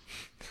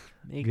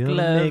 Make Gonna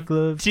love, make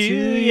love to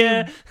to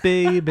ya. you,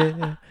 baby.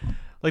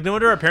 Like, no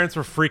wonder our parents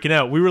were freaking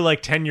out. We were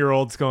like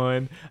 10-year-olds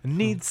going, I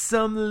need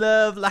some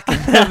love like I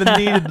never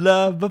needed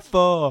love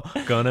before.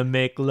 Gonna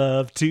make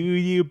love to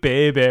you,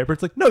 baby.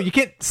 Bert's like, no, you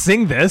can't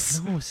sing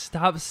this. No,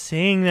 stop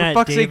saying For that,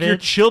 fuck's sake, you're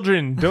David.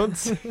 children. Don't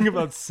sing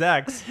about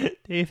sex.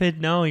 David,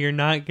 no, you're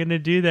not going to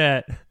do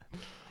that.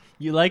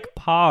 You like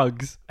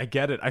Pogs. I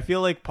get it. I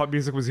feel like pop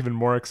music was even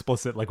more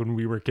explicit like when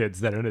we were kids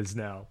than it is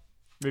now.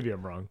 Maybe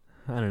I'm wrong.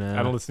 I don't know.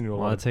 I don't listen to a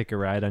lot Want of- to take a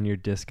ride on your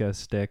disco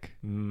stick?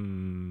 I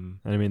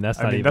mean, that's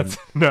not even... that's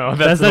no,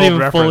 That's an not old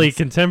even fully reference.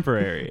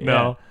 contemporary.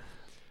 No,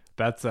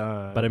 that's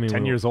But I mean,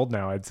 10 we- years old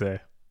now. I'd say.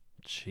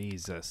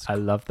 Jesus. I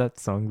love that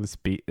song. This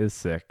beat is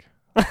sick.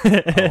 I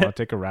want to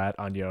take a rat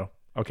on you.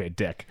 Okay,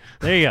 dick.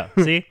 There you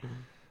go. See?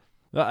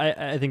 Well,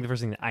 I think the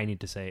first thing that I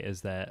need to say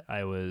is that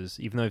I was,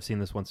 even though I've seen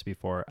this once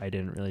before, I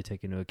didn't really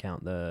take into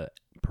account the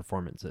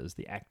performances,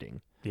 the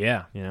acting.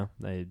 Yeah, You know,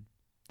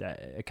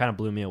 it kind of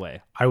blew me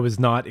away. I was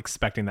not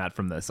expecting that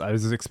from this. I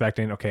was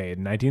expecting,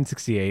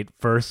 1968,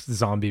 first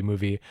zombie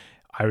movie.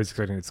 I was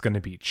expecting it's going to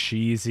be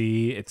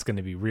cheesy. It's going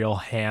to be real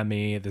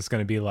hammy. There's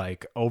going to be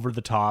like over the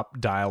top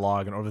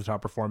dialogue and over the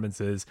top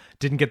performances.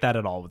 Didn't get that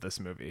at all with this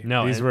movie.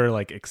 No, these and- were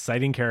like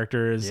exciting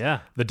characters. Yeah.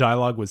 The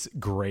dialogue was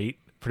great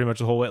pretty much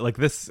the whole way. Like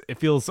this, it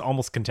feels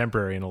almost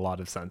contemporary in a lot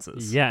of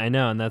senses. Yeah, I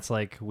know. And that's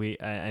like,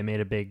 I made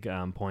a big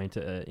point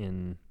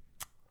in,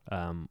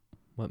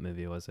 what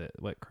movie was it?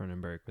 What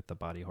Cronenberg with the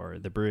body horror?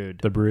 The Brood.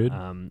 The Brood.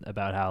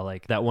 About how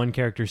like that one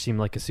character seemed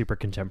like a super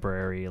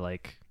contemporary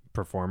like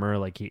performer,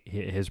 like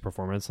his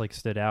performance like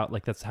stood out.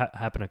 Like that's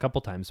happened a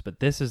couple times, but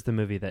this is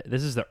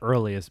the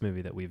earliest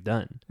movie that we've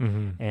done,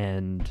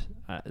 and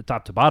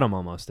top to bottom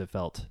almost it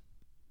felt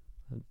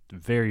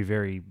very,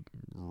 very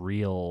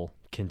real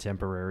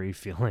contemporary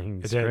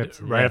feeling. It Script.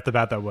 did. Right off the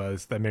bat,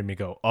 that made me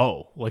go,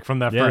 oh, like from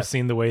that Yeah. first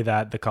scene, the way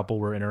that the couple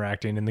were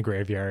interacting in the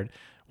graveyard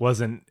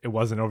wasn't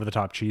over the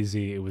top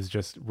cheesy. It was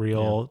just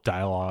real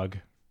dialogue.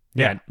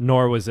 Yeah,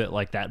 nor was it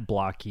like that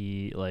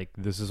blocky, like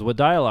this is what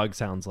dialogue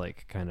sounds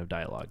like kind of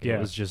dialogue. It Yeah.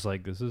 was just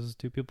like this is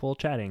two people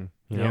chatting,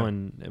 you Yeah. know,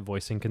 and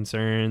voicing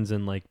concerns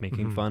and like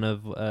making fun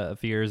of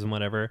fears and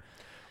whatever.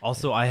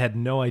 Also, I had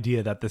no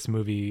idea that this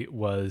movie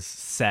was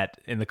set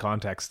in the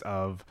context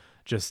of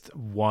just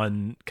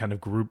one kind of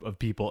group of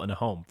people in a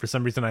home. For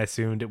some reason, I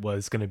assumed it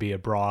was going to be a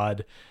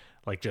broad,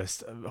 like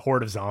just a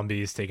horde of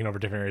zombies taking over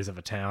different areas of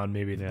a town.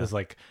 Maybe there's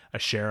like a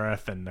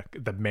sheriff and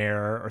the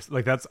mayor, or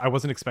like that's. I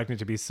wasn't expecting it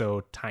to be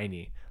so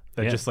tiny.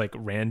 That just like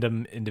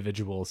random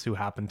individuals who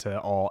happen to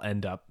all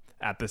end up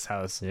at this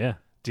house. Yeah,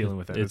 Dealing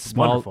with it. It's It's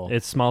small. wonderful.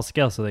 It's small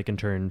scale, so they can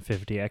turn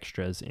 50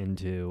 extras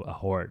into a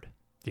horde.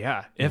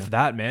 Yeah, if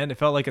that, man. It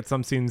felt like at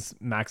some scenes,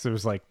 max, there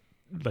was like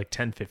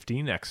 10,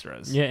 15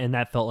 extras. Yeah, and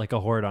that felt like a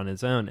horde on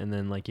its own. And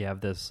then like you have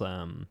this.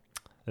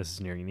 This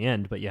is nearing the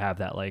end, but you have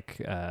that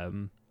like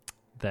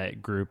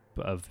that group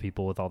of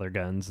people with all their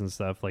guns and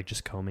stuff, like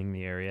just combing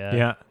the area.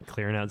 Yeah.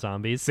 clearing out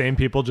zombies. Same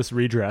people just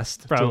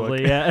redressed. to Probably,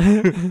 look-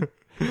 yeah.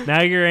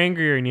 Now you're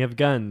angrier and you have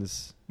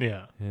guns.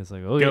 Yeah. And it's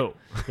like, oh, Go.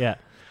 yeah.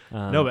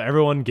 No, but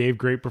everyone gave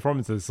great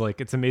performances. Like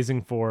it's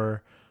amazing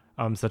for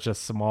such a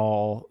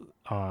small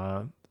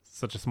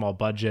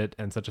budget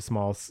and such a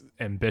small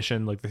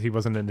ambition. Like he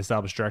wasn't an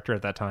established director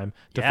at that time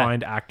to Yeah.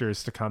 find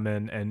actors to come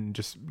in and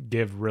just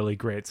give really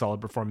great, solid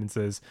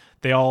performances.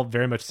 They all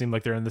very much seem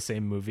like they're in the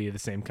same movie, the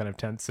same kind of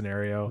tense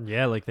scenario.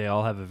 Yeah, like they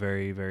all have a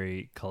very,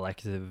 very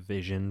collective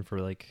vision for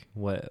like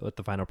what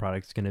the final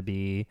product's going to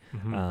be.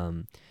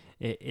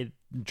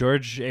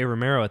 George A.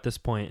 Romero at this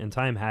point in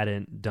time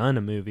hadn't done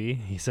a movie,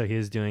 so he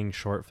was doing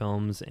short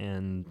films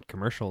and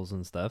commercials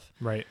and stuff.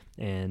 Right.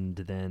 And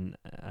then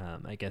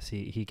I guess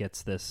he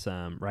gets this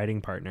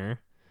writing partner,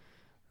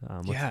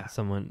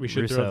 Someone we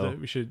should Russo.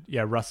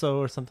 Russo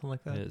or something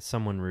like that.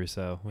 Someone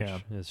Russo, which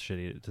is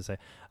shitty to say.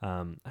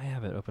 I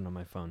have it open on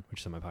my phone,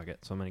 which is in my pocket,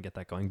 so I'm going to get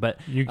that going. But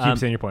you keep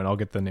saying your point. I'll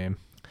get the name.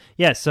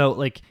 Yeah, so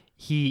like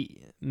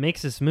he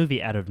makes this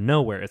movie out of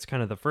nowhere. It's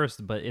kind of the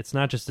first, but it's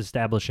not just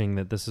establishing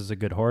that this is a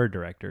good horror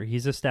director.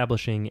 He's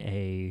establishing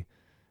a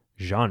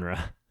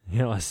genre,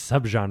 a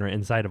subgenre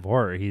inside of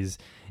horror. He's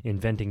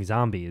inventing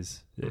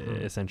zombies,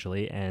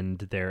 essentially, and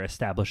they're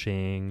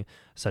establishing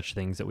such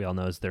things that we all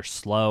know as they're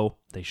slow,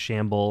 they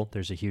shamble,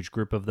 there's a huge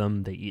group of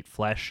them, they eat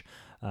flesh,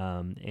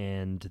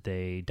 and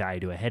they die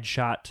to a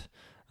headshot.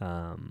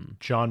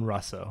 John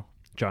Russo.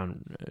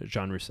 John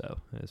Russo.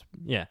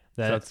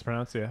 That's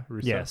pronounced,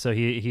 Russo. Yeah, so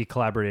he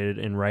collaborated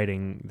in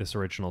writing this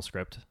original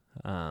script.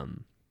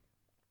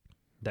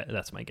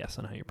 That's my guess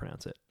on how you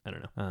pronounce it. I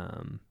don't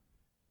know.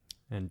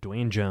 And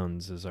Dwayne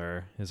Jones is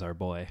our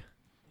boy.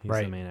 He's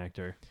the main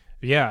actor.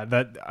 Yeah,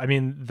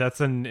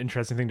 that's an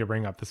interesting thing to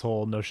bring up, this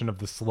whole notion of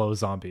the slow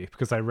zombie,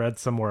 because I read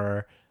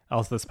somewhere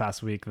else this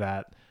past week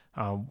that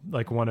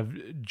like one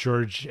of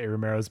George A.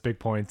 Romero's big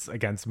points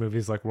against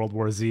movies like World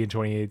War Z and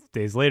 28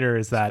 Days Later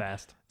is that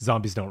fast.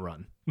 Zombies don't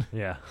run.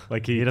 Yeah.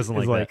 Like he doesn't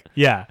like that.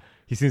 Yeah,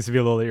 he seems to be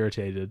a little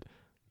irritated.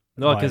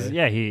 No, because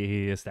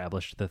he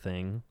established the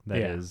thing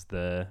that is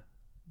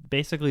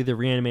basically the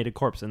reanimated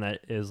corpse, and that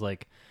is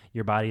like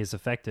your body is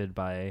affected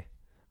by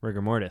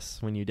rigor mortis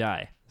when you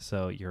die,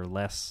 so you're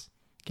less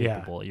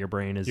capable. Your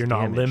brain is damaged.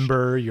 Not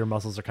limber, your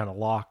muscles are kind of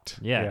locked.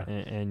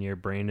 And your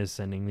brain is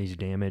sending these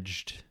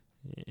damaged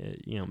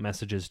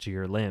messages to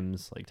your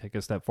limbs, like take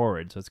a step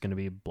forward, so it's going to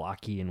be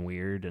blocky and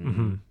weird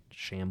and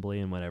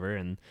shambly and whatever,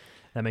 and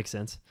that makes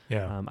sense.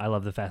 I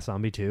love the Fast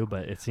Zombie too,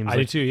 but it seems I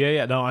do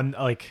too. No, I'm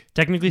like,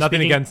 technically nothing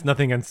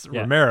speaking, against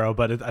Romero,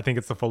 but I think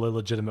it's a fully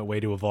legitimate way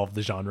to evolve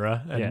the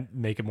genre and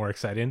make it more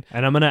exciting.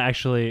 And I'm gonna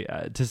actually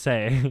to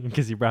say,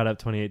 because you brought up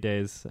 28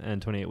 days and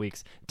 28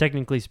 weeks,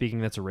 technically speaking,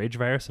 that's a rage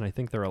virus, and I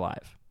think they're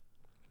alive.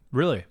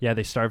 Really? Yeah,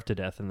 they starved to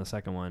death in the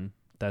second one.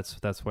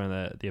 That's when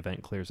the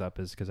event clears up,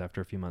 is because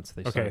after a few months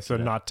they starve to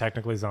death. Not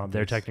technically zombies.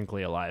 They're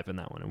technically alive in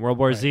that one. In World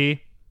War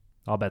Z,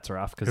 all bets are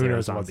off because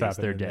they're zombies.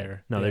 They're dead.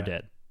 There. No, they're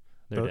dead.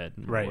 They're dead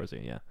in World War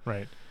Z,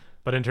 Right.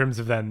 But in terms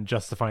of then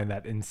justifying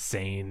that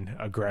insane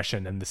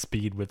aggression and the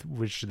speed with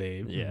which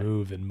they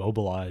move and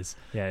mobilize,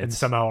 and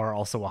somehow are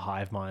also a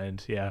hive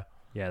mind, yeah,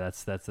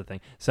 that's the thing.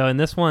 So in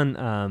this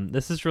one,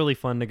 this is really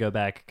fun to go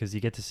back because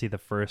you get to see the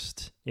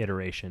first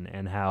iteration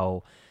and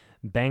how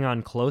bang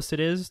on close it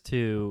is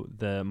to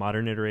the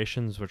modern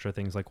iterations, which are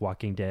things like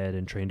Walking Dead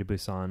and Train to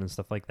Busan and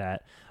stuff like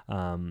that,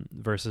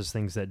 versus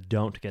things that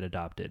don't get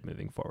adopted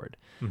moving forward.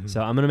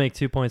 So I'm going to make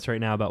 2 points right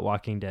now about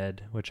Walking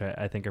Dead, which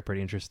I think are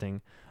pretty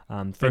interesting.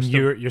 First,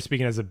 you're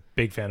speaking as a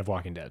big fan of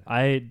Walking Dead.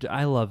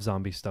 I love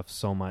zombie stuff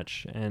so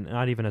much, and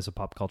not even as a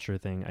pop culture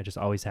thing. I just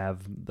always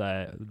have.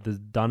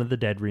 The Dawn of the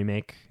Dead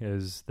remake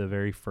is the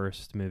very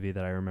first movie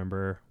that I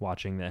remember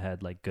watching that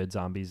had like good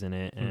zombies in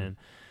it, and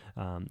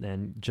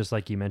just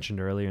like you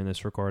mentioned earlier in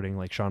this recording,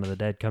 like Shaun of the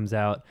Dead comes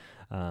out.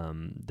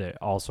 There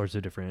all sorts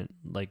of different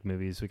like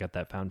movies. We got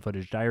that found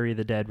footage Diary of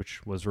the Dead,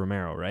 which was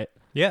Romero, right?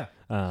 Yeah,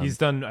 he's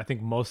done I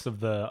think most of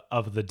the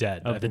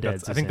Dead. I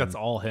think that's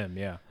all him.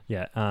 Yeah.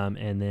 Yeah.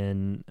 And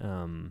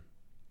then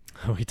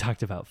we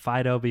talked about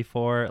Fido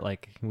before.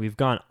 Like we've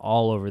gone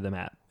all over the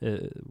map.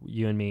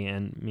 You and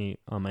me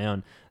on my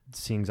own,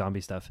 seeing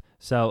zombie stuff.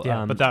 So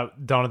but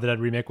that Dawn of the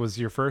Dead remake was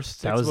your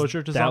first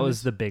exposure to zombies? That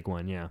was the big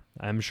one, yeah.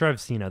 I'm sure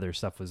I've seen other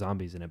stuff with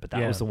zombies in it, but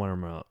that was the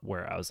one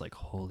where I was like,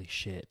 holy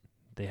shit,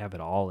 they have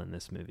it all in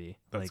this movie.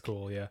 That's like,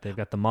 cool, yeah. They've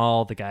got the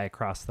mall, the guy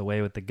across the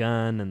way with the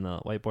gun and the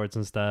whiteboards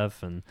and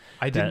stuff. And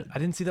I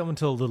didn't see that one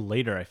until a little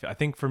later. I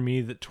think for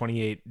me, that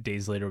 28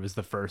 Days Later was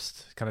the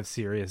first kind of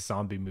serious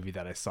zombie movie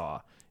that I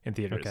saw in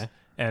theaters. Okay.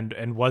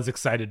 And was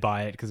excited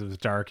by it because it was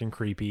dark and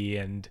creepy,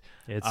 and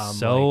it's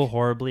so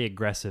horribly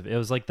aggressive. It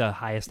was like the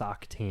highest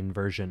octane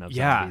version of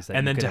zombies.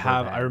 And then to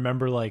have, I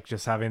remember like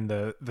just having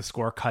the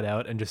score cut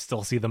out and just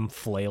still see them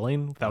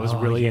flailing. That was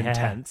really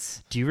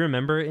intense. Do you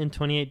remember in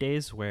 28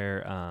 Days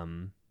where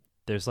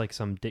there's like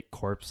some dick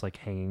corpse like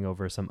hanging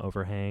over some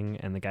overhang,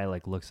 and the guy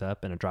like looks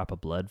up and a drop of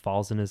blood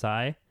falls in his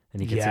eye?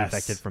 And he gets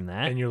infected from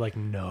that. And you're like,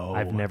 no.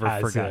 I've never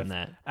forgotten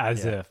that.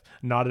 As if.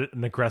 Not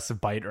an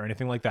aggressive bite or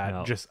anything like that.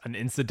 No. Just an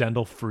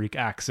incidental freak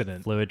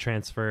accident. Fluid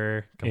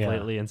transfer,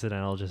 completely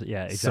incidental. Just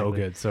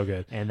exactly. So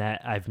good. And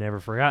that I've never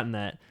forgotten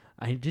that.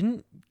 I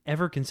didn't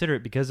ever consider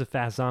it because of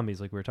Fast Zombies,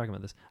 like we were talking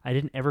about this. I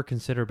didn't ever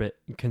consider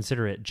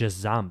it just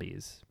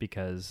zombies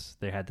because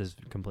they had this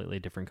completely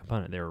different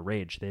component. They were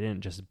rage. They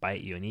didn't just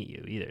bite you and eat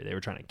you either. They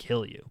were trying to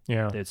kill you.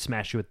 Yeah. They'd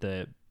smash you with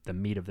the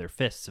meat of their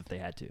fists if they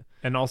had to.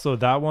 And also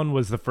that one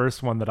was the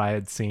first one that I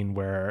had seen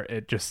where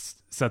it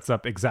just sets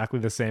up exactly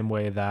the same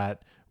way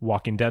that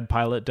Walking Dead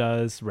pilot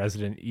does,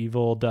 Resident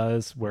Evil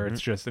does, where it's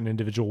just an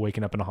individual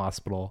waking up in a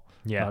hospital,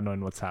 not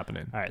knowing what's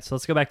happening. All right, so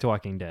let's go back to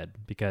Walking Dead,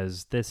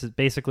 because this is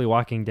basically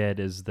Walking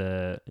Dead is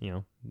the,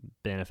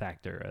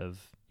 benefactor of,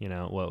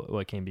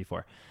 what came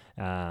before.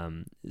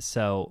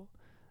 So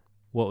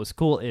what was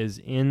cool is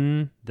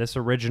in this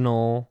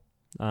original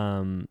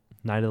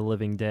Night of the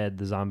Living Dead,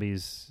 the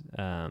zombies,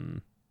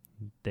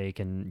 they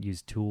can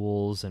use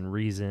tools and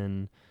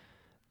reason.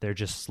 They're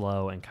just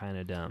slow and kind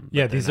of dumb.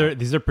 Yeah, these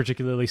are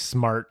particularly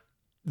smart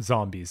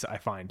zombies, I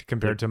find,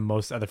 compared to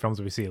most other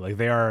films we see. Like,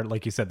 they are,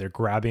 like you said, they're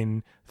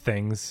grabbing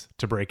things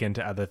to break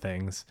into other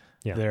things.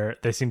 Yeah.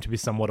 They seem to be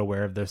somewhat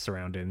aware of their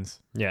surroundings.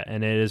 Yeah,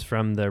 and it is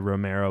from the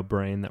Romero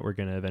brain that we're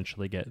going to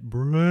eventually get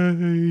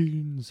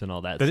brains and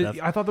all that stuff.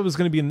 I thought that was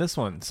going to be in this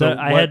one. So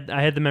I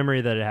had the memory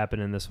that it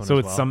happened in this one. So as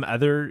it's well. some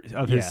other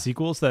of his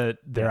sequels that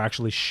they're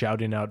actually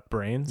shouting out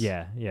brains.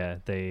 Yeah.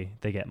 They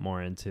get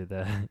more into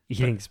the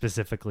eating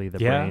specifically the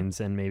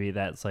brains, and maybe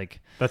that's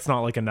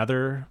not like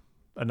another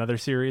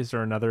series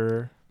or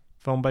another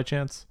film by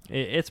chance.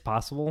 It's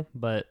possible,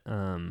 but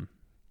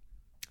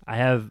I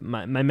have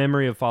my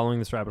memory of following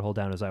this rabbit hole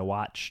down as I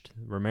watched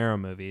Romero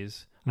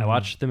movies. I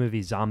watched the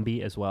movie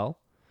Zombie as well,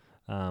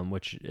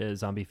 which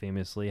Zombie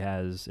famously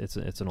has. It's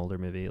an older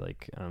movie,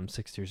 like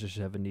 60s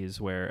or 70s,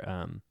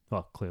 where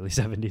clearly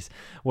 70s,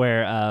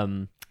 where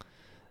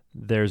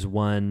there's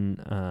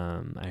one.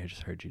 I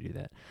just heard you do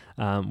that.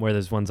 Where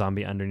there's one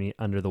zombie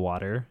under the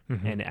water,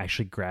 and it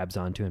actually grabs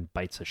onto and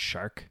bites a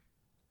shark.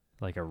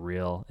 Like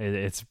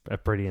it's a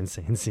pretty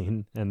insane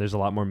scene, and there's a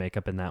lot more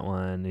makeup in that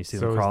one. You see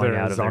them crawling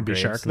out of their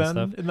graves shark and then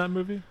stuff. in that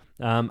movie.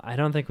 I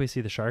don't think we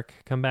see the shark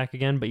come back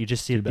again, but you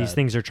just see these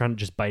things are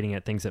just biting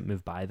at things that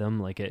move by them.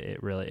 Like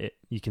it really,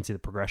 you can see the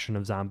progression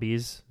of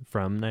zombies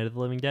from Night of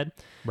the Living Dead.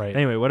 Right.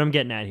 Anyway, what I'm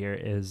getting at here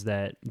is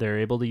that they're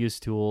able to use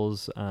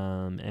tools,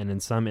 and in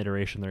some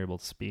iteration they're able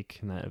to speak,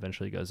 and that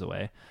eventually goes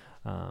away.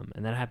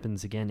 And that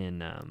happens again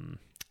in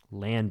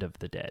Land of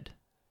the Dead.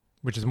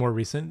 Which is more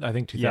recent, I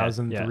think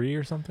 2003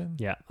 or something.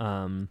 Yeah.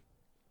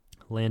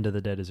 Land of the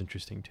Dead is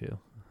interesting too.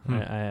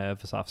 I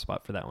have a soft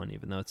spot for that one,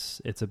 even though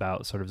it's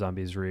about sort of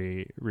zombies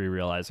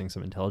realizing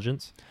some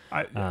intelligence.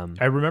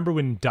 I remember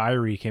when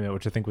Diary came out,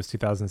 which I think was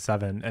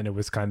 2007, and it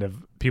was kind of,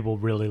 people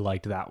really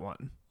liked that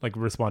one. Like,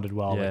 responded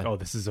well. Yeah. Like, oh,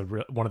 this is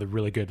one of the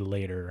really good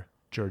later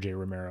George A.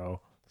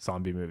 Romero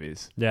zombie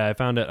movies. Yeah, I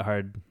found it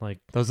hard. Like,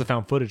 that was the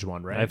found footage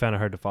one, right? I found it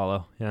hard to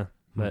follow. Yeah.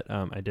 But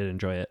I did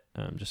enjoy it,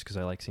 just because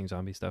I like seeing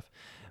zombie stuff.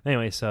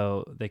 Anyway,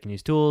 so they can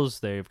use tools.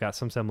 They've got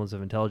some semblance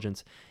of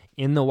intelligence.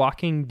 In The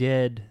Walking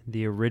Dead,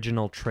 the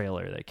original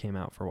trailer that came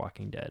out for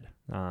Walking Dead,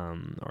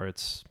 or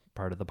it's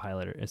part of the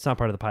pilot, or it's not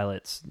part of the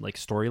pilot's like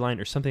storyline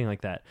or something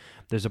like that.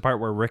 There's a part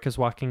where Rick is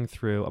walking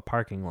through a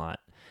parking lot,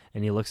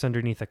 and he looks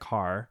underneath a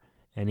car,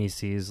 and he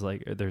sees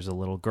like there's a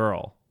little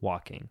girl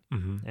walking,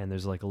 and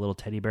there's like a little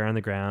teddy bear on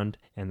the ground,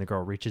 and the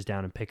girl reaches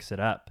down and picks it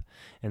up,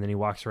 and then he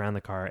walks around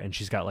the car, and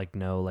she's got like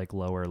no like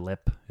lower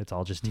lip, it's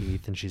all just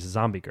teeth, and she's a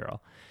zombie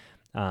girl.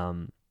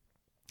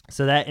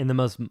 So that in the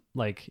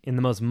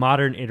most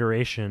modern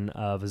iteration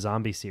of a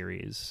zombie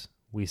series,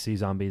 we see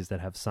zombies that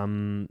have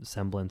some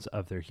semblance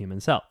of their human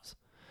selves,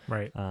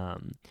 right?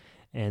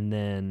 And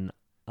then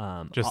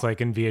just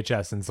like in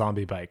VHS and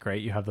Zombie Bike,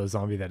 right? You have those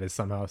zombie that is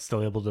somehow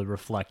still able to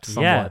reflect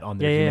somewhat on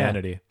their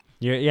humanity.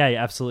 You're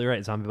absolutely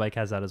right. Zombie Bike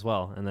has that as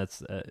well, and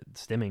that's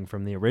stemming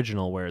from the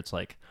original, where it's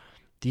like,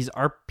 these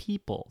are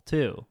people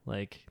too.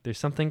 Like, there's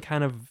something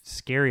kind of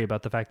scary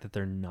about the fact that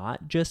they're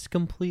not just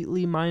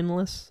completely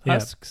mindless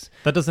husks.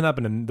 That doesn't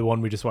happen in the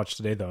one we just watched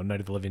today, though, Night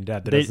of the Living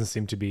Dead. That doesn't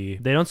seem to be.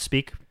 They don't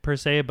speak per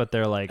se, but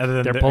they're like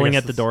they're pulling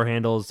at the door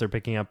handles. They're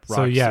picking up rocks.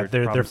 So yeah,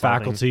 their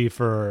faculty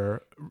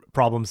for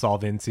problem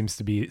solving seems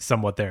to be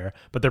somewhat there,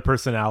 but their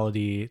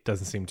personality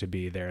doesn't seem to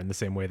be there in the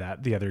same way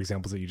that the other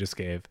examples that you just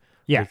gave.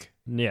 Yeah,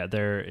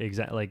 they're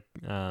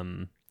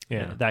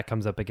that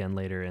comes up again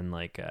later in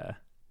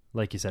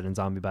like you said, in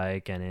Zombie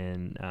Bike and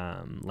in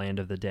Land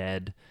of the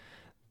Dead.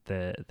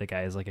 The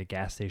guy is like a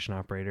gas station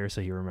operator, so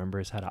he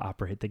remembers how to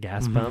operate the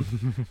gas pump,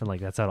 and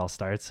like that's how it all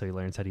starts. So he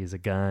learns how to use a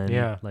gun.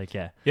 Yeah.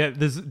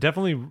 There's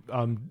definitely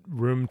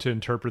room to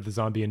interpret the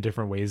zombie in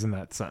different ways in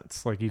that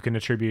sense. Like, you can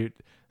attribute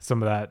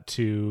some of that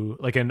to,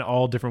 like, in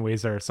all different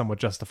ways that are somewhat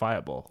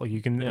justifiable. Like,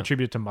 you can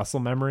attribute it to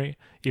muscle memory,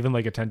 even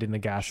like attending the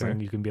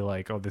gassing. You can be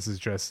like, oh, this is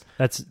just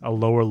that's a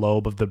lower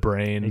lobe of the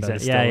brain that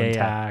is still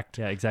intact.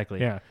 Yeah, exactly.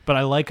 Yeah, but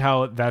I like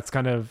how that's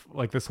kind of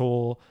like this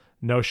whole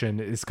notion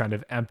is kind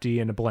of empty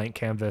and a blank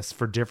canvas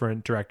for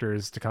different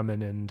directors to come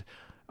in and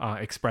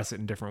express it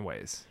in different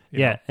ways. You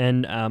know?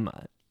 And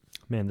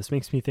man, this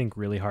makes me think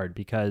really hard,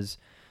 because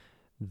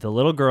the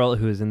little girl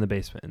who is in the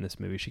basement in this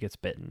movie, she gets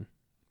bitten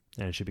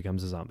and she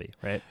becomes a zombie,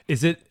 right?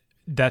 Is it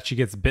that she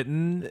gets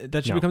bitten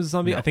that she becomes a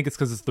zombie? No. I think it's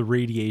because it's the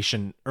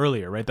radiation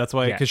earlier, right? That's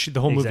why, because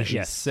the whole movie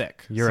she's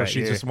sick. You're right.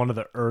 She's just one of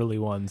the early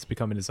ones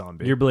becoming a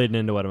zombie. You're bleeding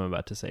into what I'm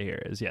about to say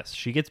here. Is yes,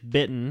 she gets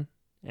bitten,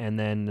 and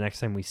then the next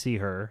time we see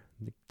her,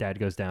 Dad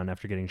goes down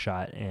after getting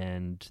shot,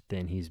 and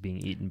then he's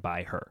being eaten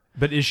by her.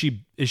 But is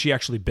she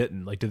actually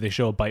bitten? Like, did they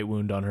show a bite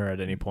wound on her at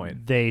any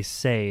point? They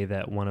say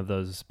that one of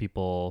those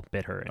people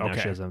bit her, and now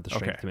she doesn't have the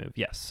strength to move.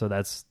 Yes,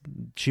 so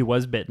she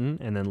was bitten,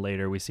 and then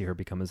later we see her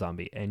become a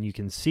zombie. And you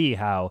can see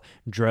how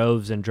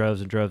droves and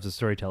droves and droves of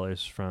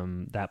storytellers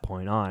from that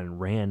point on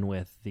ran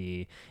with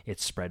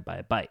it's spread by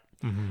a bite.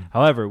 Mm-hmm.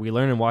 However, we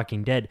learn in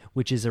Walking Dead,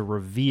 which is a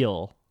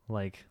reveal,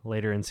 like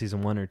later in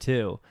season 1 or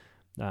 2,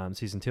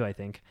 season 2, I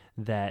think,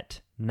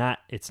 that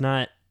it's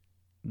not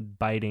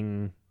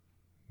biting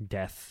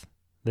death.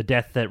 The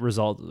death that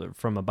results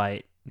from a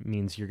bite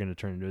means you're going to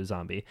turn into a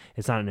zombie.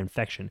 It's not an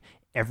infection.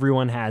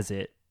 Everyone has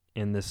it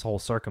in this whole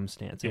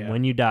circumstance. And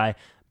when you die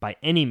by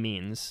any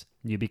means,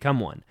 you become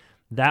one.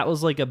 That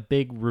was like a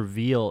big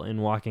reveal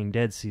in Walking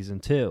Dead season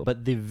 2.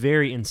 But the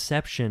very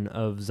inception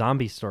of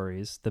zombie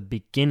stories, the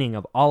beginning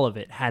of all of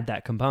it, had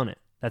that component.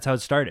 That's how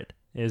it started,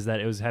 is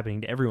that it was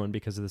happening to everyone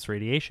because of this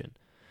radiation.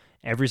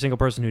 Every single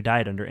person who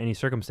died under any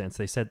circumstance,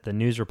 they said, the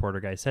news reporter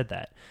guy said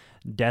that.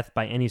 Death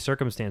by any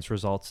circumstance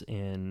results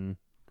in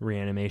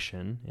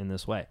reanimation in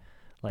this way.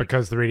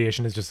 Because the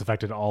radiation has just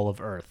affected all of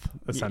Earth,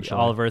 essentially.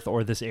 All of Earth,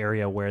 or this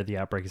area where the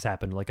outbreak has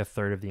happened, like a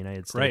third of the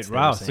United States. Right,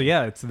 wow. So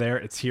yeah, it's there.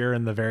 It's here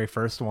in the very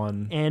first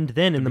one. And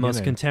then in the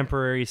most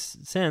contemporary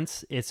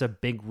sense, it's a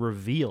big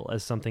reveal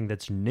as something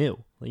that's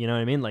new. You know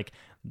what I mean? Like,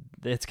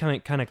 it's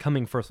kind of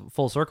coming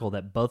full circle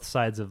that both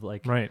sides of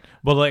like... Right.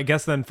 Well, I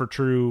guess then for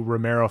true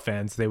Romero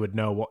fans, they would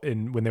know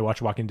when they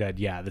watch Walking Dead,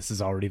 yeah, this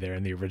is already there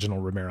in the original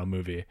Romero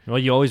movie. Well,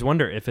 you always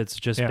wonder if it's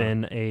just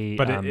been a...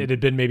 But it had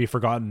been maybe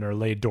forgotten or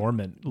laid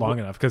dormant long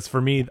enough. Because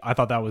for me, I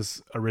thought that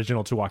was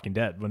original to Walking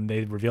Dead. When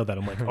they revealed that,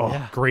 I'm like,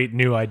 oh, great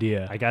new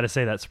idea. I got to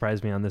say, that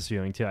surprised me on this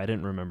viewing too. I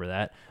didn't remember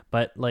that.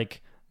 But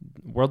like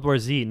World War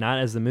Z, not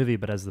as the movie,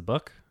 but as the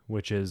book,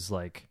 which is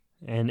like...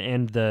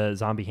 And the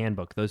Zombie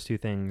Handbook, those two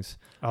things.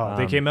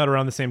 They came out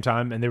around the same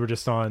time, and they were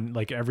just on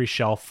like every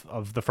shelf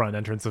of the front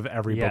entrance of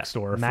every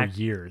bookstore for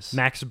years.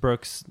 Max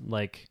Brooks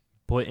like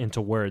put into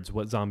words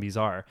what zombies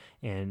are,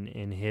 and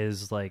in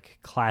his like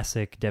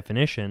classic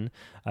definition,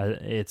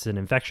 it's an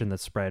infection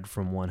that's spread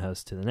from one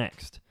host to the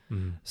next.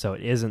 So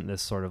it isn't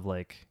this sort of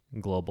like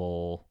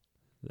global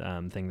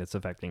thing that's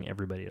affecting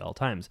everybody at all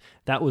times.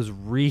 That was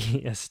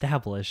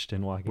re-established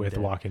in Walking Dead.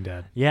 With Walking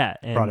Dead. Yeah.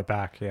 And, brought it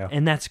back, yeah.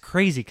 And that's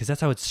crazy because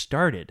that's how it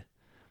started,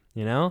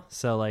 you know?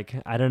 So, like,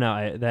 I don't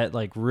know. That,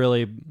 like,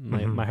 really,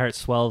 my heart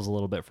swells a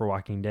little bit for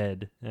Walking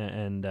Dead.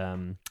 And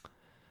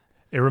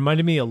it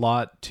reminded me a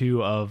lot,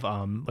 too, of,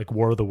 like,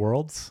 War of the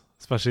Worlds.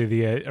 Especially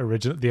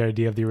the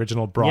idea of the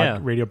original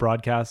radio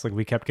broadcast. Like,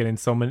 we kept getting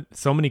so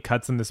many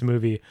cuts in this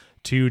movie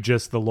to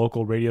just the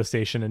local radio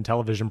station and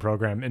television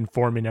program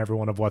informing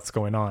everyone of what's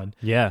going on.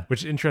 Yeah,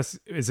 which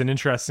is an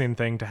interesting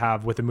thing to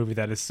have with a movie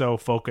that is so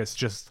focused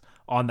just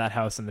on that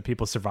house and the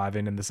people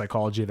surviving and the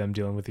psychology of them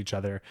dealing with each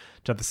other.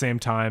 To at the same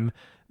time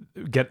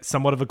get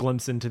somewhat of a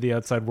glimpse into the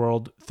outside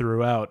world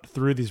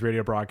through these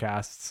radio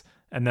broadcasts,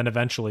 and then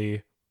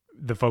eventually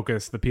the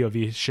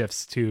POV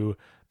shifts to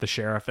the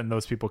sheriff and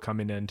those people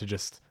coming in to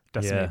just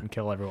decimate and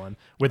kill everyone,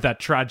 with that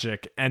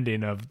tragic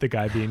ending of the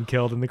guy being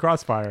killed in the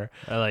crossfire.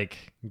 I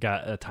like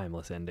got a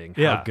timeless ending.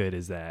 Yeah. How good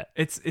is that?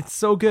 It's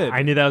so good.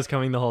 I knew that was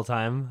coming the whole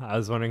time. I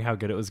was wondering how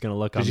good it was going to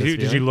look on this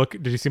video.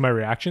 Did you see my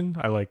reaction?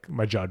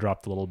 My jaw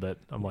dropped a little bit.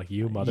 I'm like,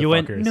 you motherfuckers. You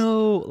went,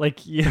 no,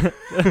 like, yeah.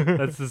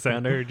 That's the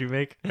sound I heard you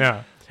make.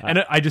 Yeah.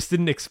 And I just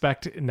didn't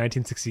expect in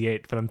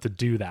 1968 for them to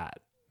do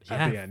that.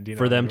 At the end,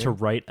 for them to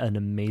write an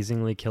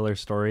amazingly killer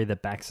story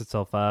that backs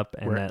itself up,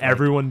 and where that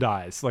everyone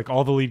dies. Like,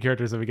 all the lead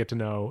characters that we get to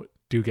know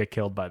do get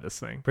killed by this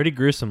thing, pretty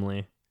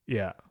gruesomely.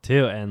 Yeah,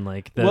 too, and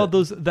like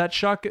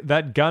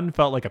that gun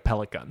felt like a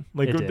pellet gun.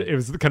 Like it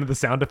was kind of the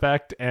sound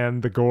effect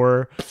and the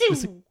gore,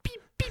 just like,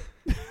 beep,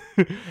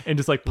 beep. And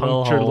just like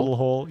punctured a little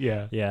hole.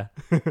 Yeah.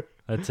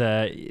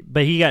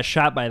 But he got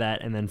shot by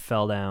that and then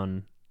fell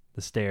down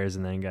the stairs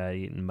and then got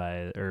eaten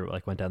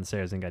went down the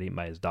stairs and got eaten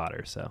by his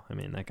daughter. So, I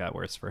mean, that got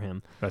worse for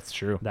him. That's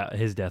true. That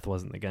his death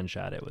wasn't the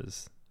gunshot. It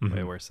was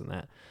way worse than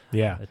that.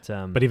 Yeah.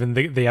 But even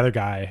the other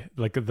guy,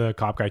 like the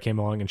cop guy, came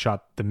along and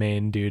shot the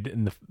main dude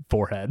in the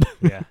forehead.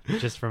 Yeah.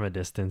 Just from a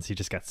distance. He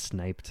just got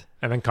sniped.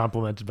 And then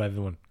complimented by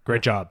the one.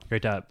 Great job.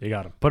 Great job. You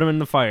got him. Put him in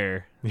the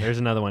fire. There's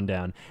another one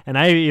down. And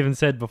I even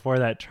said before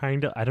that,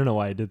 I don't know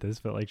why I did this,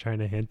 but like trying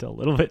to hint a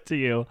little bit to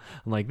you.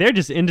 I'm like, they're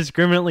just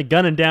indiscriminately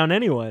gunning down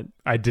anyone.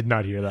 I did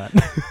not hear that.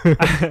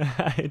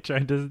 I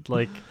tried to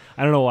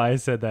I don't know why I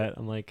said that.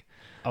 I'm like,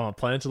 I'll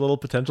plant a little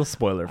potential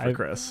spoiler for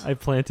Chris. I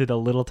planted a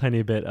little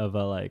tiny bit of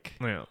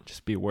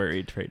just be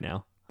worried right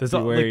now. Be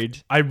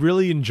worried. I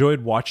really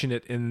enjoyed watching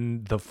it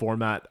in the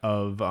format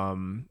of I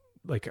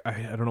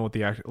don't know what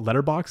the actual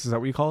letterbox is, that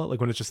what you call it? Like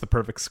when it's just the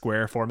perfect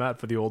square format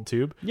for the old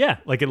tube. Yeah.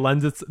 Like it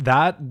lends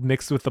that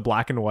mixed with the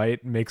black and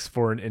white makes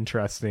for an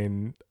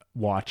interesting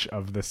watch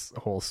of this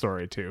whole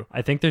story too.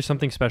 I think there's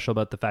something special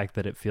about the fact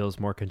that it feels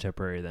more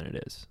contemporary than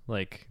it is.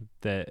 Like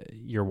that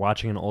you're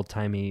watching an old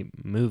timey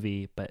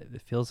movie, but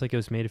it feels like it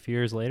was made a few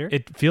years later.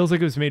 It feels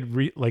like it was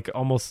made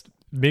almost,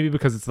 maybe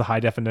because it's the high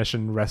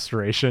definition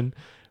restoration,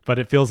 but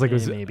it feels like it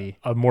was maybe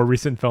a more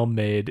recent film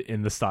made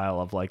in the style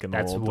of like an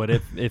That's old. what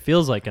it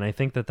feels like, and I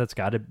think that's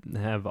got to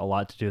have a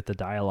lot to do with the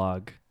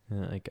dialogue.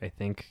 I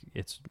think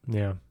it's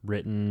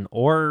written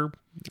or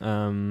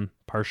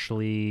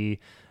partially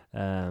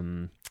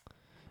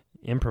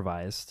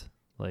improvised.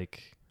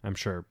 Like I'm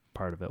sure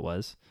part of it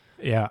was.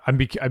 Yeah, I'd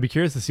be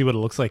curious to see what it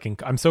looks like.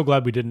 I'm so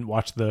glad we didn't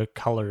watch the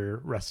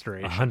color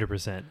restoration.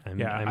 100%. I'm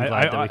glad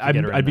that we could I'd,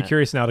 get around I'd be that.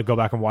 curious now to go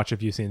back and watch a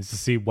few scenes to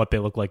see what they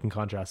look like in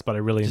contrast. But I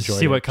really Just enjoyed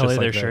see it, what color just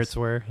their like this. shirts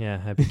were.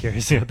 Yeah, I'd be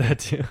curious about that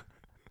too.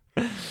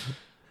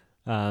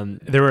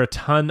 There were a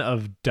ton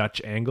of Dutch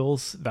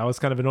angles. That was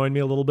kind of annoying me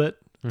a little bit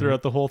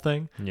throughout the whole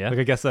thing. Yeah. Like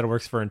I guess that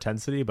works for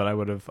intensity, but I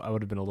would have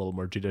been a little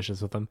more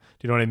judicious with them.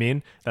 Do you know what I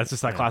mean? That's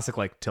just that classic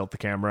like tilt the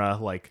camera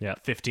like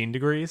 15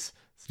 degrees.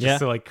 Just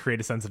to like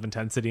create a sense of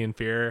intensity and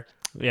fear.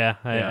 Yeah,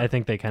 I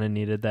think they kind of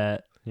needed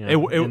that. You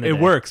know, It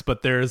works,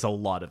 but there's a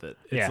lot of it.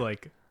 It's Yeah.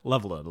 like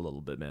level it a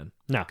little bit, man.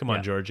 No, Come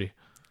on, Georgie.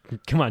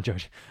 Come on,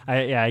 George.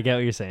 I get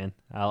what you're saying.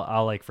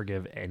 I'll like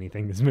forgive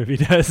anything this movie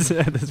does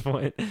at this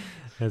point.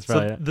 That's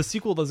probably So the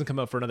sequel doesn't come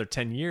out for another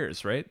 10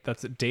 years, right?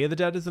 That's Day of the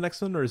Dead is the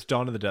next one, or is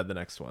Dawn of the Dead the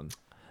next one?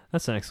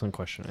 That's an excellent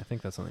question. I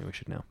think that's something we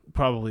should know.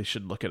 Probably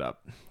should look it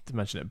up to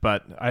mention it.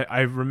 But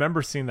I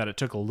remember seeing that it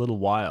took a little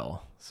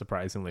while,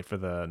 surprisingly, for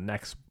the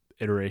next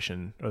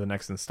iteration or the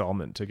next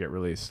installment to get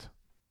released.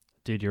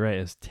 Dude, you're right.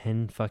 It was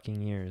 10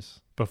 fucking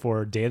years.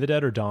 Before Day of the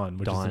Dead or Dawn,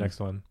 which is Dawn. the next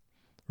one.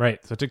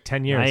 Right. So it took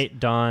 10 years. Night,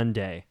 dawn,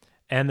 day.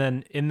 And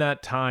then in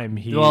that time,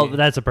 Well,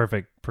 that's a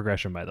perfect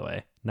progression, by the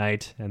way.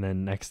 Night, and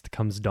then next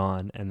comes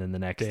dawn, and then the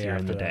next Day year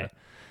in the after day.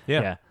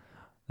 that. Yeah.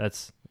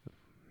 That's...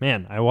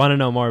 Man, I want to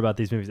know more about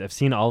these movies. I've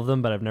seen all of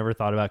them, but I've never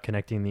thought about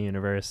connecting the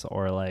universe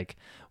or like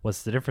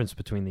what's the difference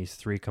between these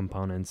three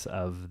components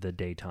of the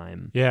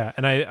daytime. Yeah.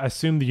 And I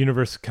assume the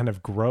universe kind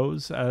of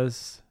grows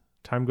as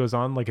time goes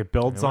on. Like it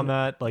builds on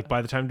that. Like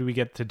by the time do we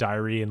get to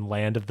Diary and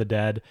Land of the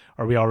Dead,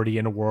 are we already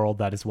in a world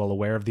that is well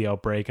aware of the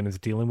outbreak and is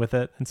dealing with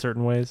it in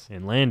certain ways?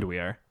 In Land, we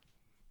are.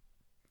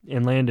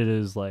 In Land, it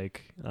is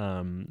like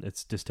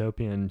it's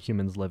dystopian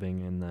humans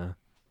living in the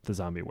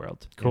zombie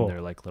world. Cool. In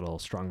their like little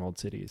stronghold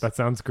cities. That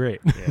sounds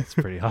great. Yeah, it's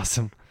pretty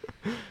awesome.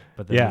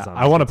 But then the Yeah,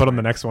 zombies I want to get put on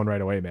the smart. next one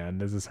right away, man.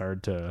 This is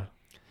hard to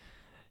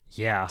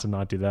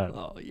not do that.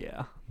 Oh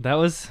yeah, that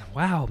was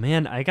wow,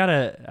 man. I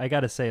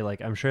gotta say,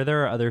 like, I'm sure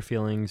there are other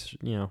feelings,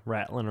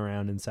 rattling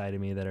around inside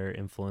of me that are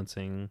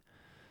influencing,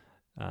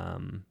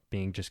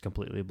 being just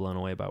completely blown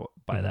away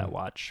by that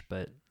watch.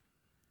 But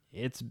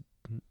it's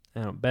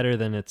better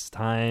than its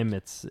time.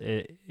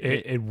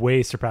 It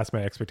way surpassed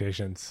my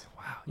expectations.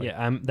 Wow.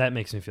 Yeah, that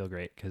makes me feel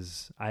great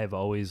because I have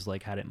always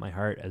like had it in my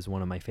heart as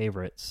one of my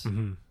favorites.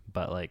 Mm-hmm.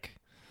 But like,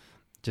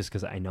 just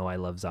because I know I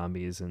love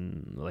zombies,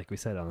 and like we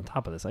said, on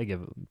top of this, I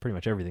give pretty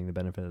much everything the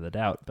benefit of the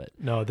doubt. But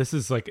No, this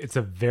is like, it's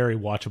a very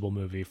watchable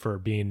movie for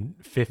being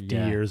 50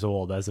 years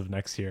old as of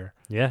next year.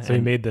 yeah, So he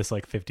and made this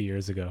like 50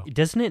 years ago.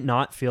 doesn't it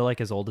not feel like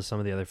as old as some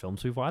of the other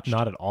films we've watched?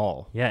 Not at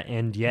all. Yeah,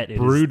 and yet it is.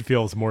 Brood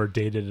feels more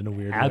dated in a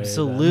weird way.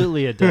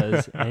 Absolutely, it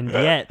does. And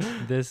yet,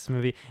 this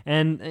movie,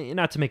 and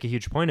not to make a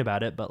huge point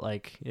about it, but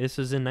like this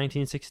was in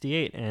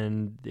 1968,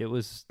 and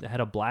it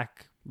had a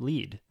black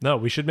lead. No,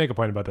 we should make a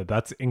point about that.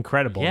 That's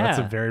incredible. Yeah. That's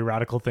a very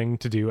radical thing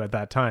to do at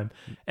that time.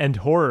 And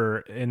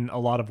horror, in a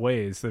lot of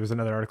ways, there was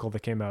another article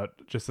that came out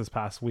just this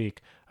past week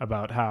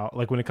about how,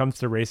 like, when it comes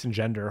to race and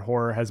gender,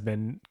 horror has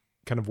been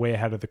kind of way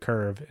ahead of the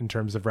curve in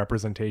terms of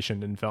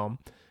representation in film.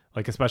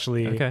 Like,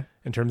 especially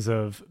in terms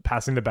of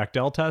passing the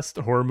Bechdel test,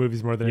 horror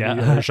movies more than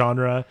any other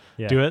genre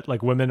do it.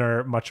 Like, women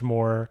are much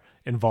more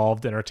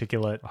involved and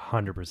articulate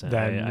 100%.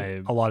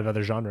 than a lot of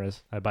other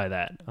genres. I buy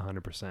that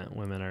 100%.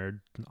 Women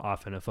are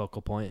often a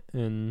focal point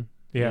in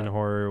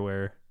horror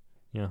where,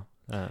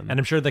 and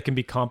I'm sure that can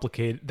be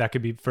complicated. That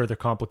could be further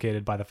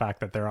complicated by the fact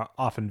that they're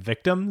often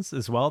victims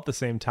as well at the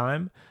same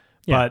time.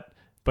 Yeah.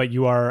 But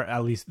you are,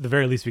 at least, the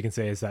very least we can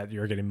say is that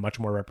you're getting much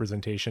more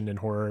representation in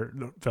horror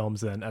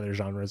films than other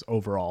genres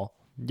overall.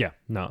 Yeah,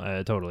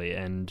 no, totally.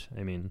 And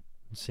I mean,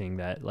 seeing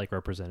that like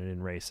represented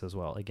in Race as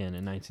well, again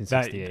in That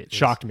 1968.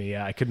 shocked me.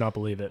 Yeah, I could not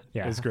believe it.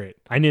 Yeah. It was great.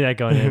 I knew that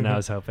going in, and I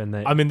was hoping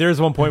that. I mean,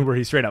 there's one point where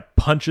he straight up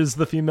punches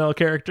the female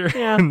character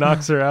and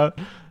knocks her out.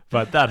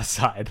 But that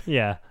aside.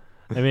 Yeah.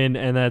 I mean,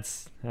 and I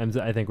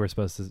think we're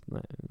supposed to,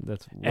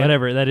 that's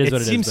whatever, that is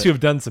what it is. It seems to have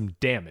done some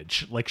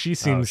damage. Like, she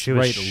seems she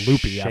was right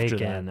loopy after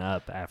shaken that.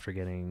 up after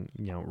getting,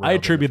 I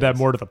attribute that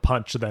more to the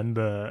punch than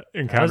the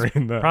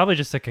encountering the... Probably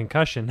just a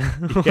concussion.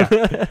 Yeah,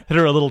 hit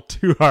her a little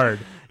too hard.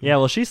 Yeah,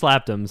 well, she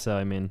slapped him, so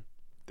I mean...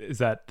 Does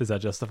that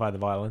justify the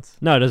violence?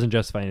 No, it doesn't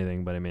justify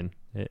anything, but I mean,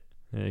 it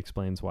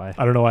explains why.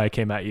 I don't know why I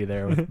came at you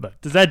there,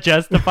 but... Does that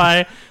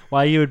justify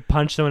why you would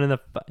punch someone in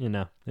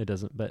the... it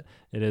doesn't, but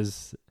it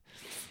is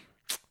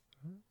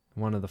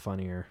one of the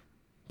funnier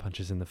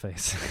punches in the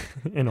face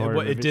in horror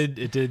movies.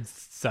 It did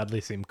sadly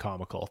seem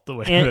comical the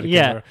way And- that it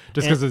yeah, came out.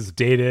 Just because it's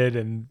dated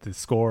and the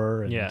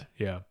score and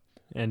Yeah.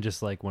 And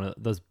just like one of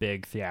those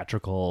big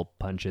theatrical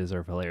punches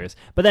are hilarious.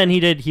 But then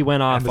he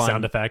went off And the on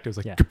sound effect, it was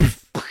like... Yeah.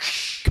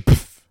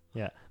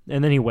 Yeah.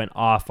 And then he went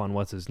off on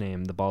what's his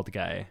name, the bald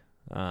guy,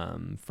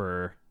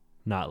 for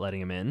not letting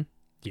him in.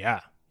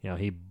 Yeah.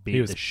 He beat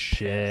was the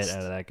shit pissed.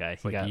 out of that guy.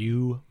 Like,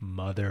 you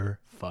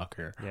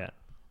motherfucker. Yeah.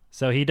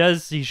 So he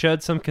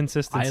showed some I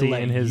consistency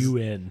let in his. you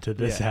into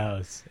this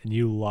house and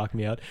you lock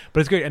me out.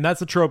 But it's great. And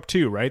that's a trope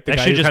too, right? The guy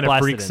Actually who just kind of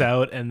blasted freaks in.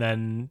 out and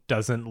then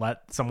doesn't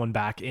let someone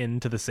back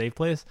into the safe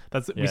place.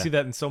 We Yeah. see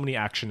that in so many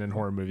action and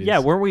horror movies. Yeah,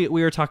 weren't we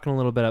were talking a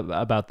little bit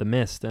about The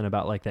Mist and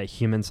about like that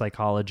human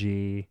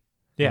psychology.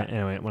 Yeah.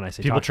 And when I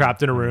say people talking,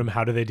 trapped in a room,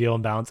 how do they deal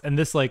in balance? And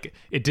this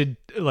it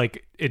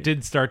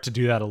did start to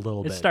do that a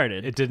little bit. It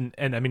started. It didn't,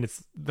 and I mean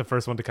it's the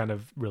first one to kind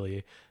of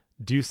really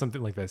do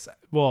something like this.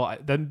 Well,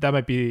 that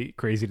might be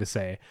crazy to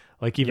say.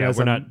 Like even Yeah, as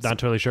we're I'm- not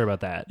totally sure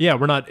about that. Yeah,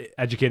 we're not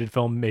educated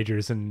film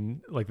majors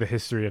in like the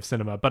history of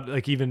cinema, but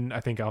like even I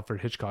think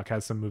Alfred Hitchcock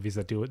has some movies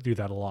that do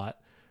that a lot.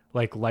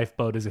 Like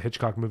Lifeboat is a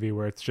Hitchcock movie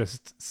where it's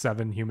just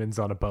 7 humans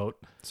on a boat.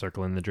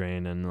 Circling the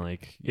drain and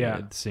like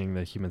Yeah. seeing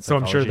the human So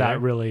I'm psychology sure that there.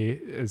 really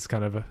is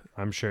kind of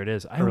I'm sure it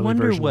is. I early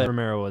wonder version what of it.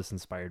 Romero was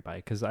inspired by,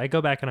 because I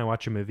go back and I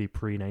watch a movie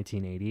pre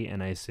 1980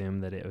 and I assume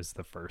that it was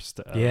the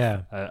first of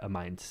Yeah. a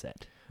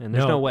mindset, and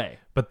there's no way.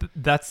 But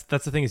that's the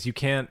thing is you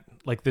can't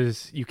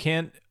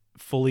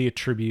fully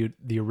attribute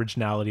the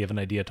originality of an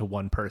idea to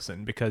one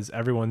person because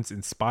everyone's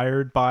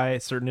inspired by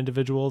certain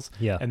individuals,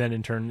 Yeah. and then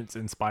in turn it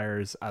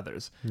inspires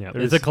others. Yeah,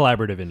 There's- it's a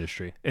collaborative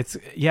industry. It's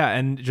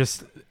and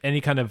just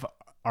any kind of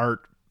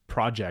art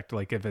project,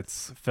 like if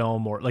it's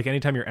film or like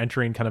anytime you're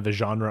entering kind of a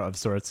genre of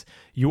sorts,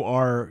 you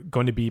are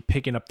going to be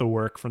picking up the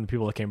work from the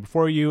people that came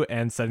before you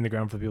and setting the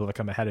ground for the people that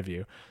come ahead of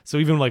you. So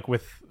even like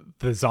with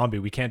the Zombie,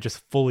 we can't just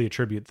fully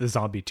attribute the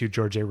Zombie to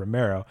George A.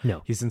 Romero.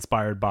 No. He's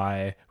inspired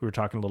by, we were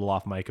talking a little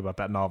off mic about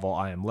that novel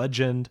I Am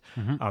Legend.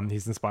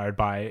 He's inspired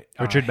by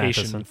Richard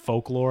Haitian Matheson.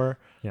 folklore.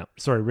 Yeah.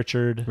 Sorry,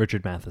 Richard.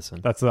 Richard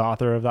Matheson. That's the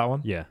author of that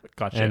one? Yeah.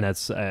 Gotcha. And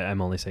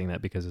I'm only saying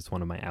that because it's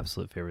one of my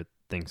absolute favorite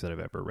things that I've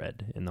ever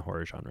read in the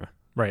horror genre.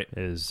 Right.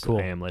 Is Cool.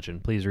 I Am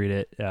Legend. Please read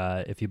it.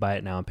 If you buy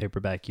it now in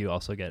paperback, you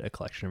also get a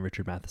collection of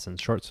Richard Matheson's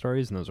short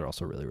stories, and those are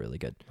also really, really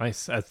good.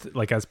 Nice. As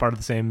part of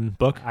the same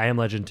book? I Am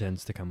Legend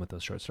tends to come with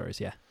those short stories,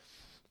 yeah.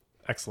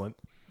 Excellent.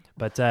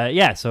 But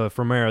so if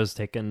Romero's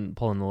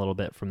pulling a little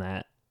bit from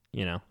that,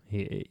 you know,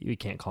 we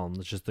can't call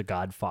him just the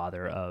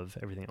godfather of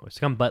everything that was to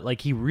come. But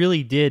like he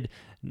really did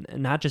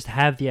not just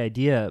have the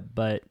idea,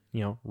 but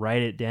you know,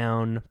 write it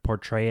down,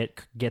 portray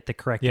it, get the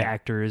correct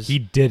actors. He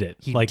did it.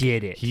 He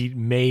did it. He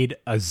made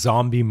a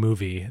zombie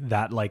movie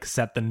that like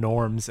set the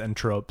norms and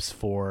tropes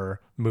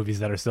for movies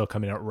that are still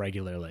coming out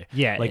regularly.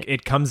 Yeah, like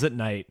It Comes at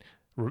Night.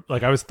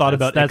 Like I was thought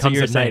about It that's what Comes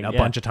you're at saying, Night a yeah.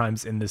 bunch of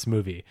times in this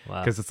movie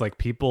Wow. because it's like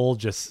people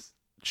just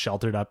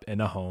sheltered up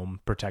in a home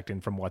protecting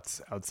from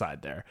what's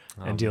outside there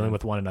and dealing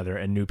with one another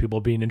and new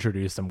people being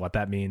introduced and what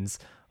that means.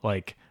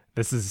 Like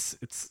it's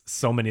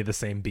so many of the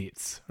same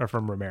beats are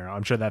from Romero.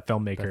 I'm sure that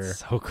filmmaker. That's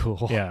so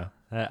cool. Yeah.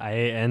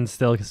 And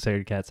still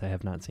Scared Cats. I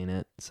have not seen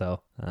it,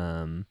 so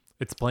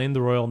It's playing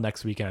the Royal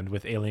next weekend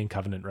with Alien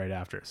Covenant right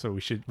after. So we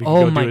can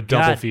oh go my do a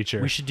double God.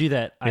 feature. We should do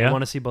that. Yeah? I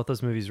want to see both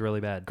those movies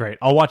really bad. Great.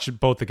 I'll watch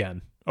both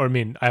again. Or I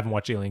mean, I haven't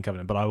watched Alien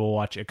Covenant, but I will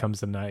watch It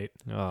Comes at Night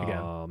again.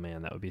 Oh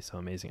man, that would be so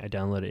amazing. I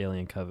downloaded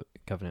Alien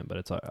Covenant, but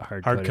it's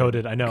hard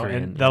Coded, I know.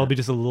 Korean, and that'll yeah. be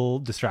just a little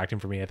distracting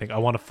for me. I think I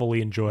want to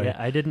fully enjoy Yeah,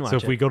 I didn't watch So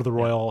if it. we go to the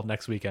Royal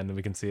next weekend, then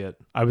we can see it.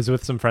 I was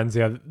with some friends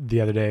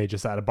the other day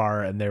just at a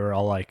bar, and they were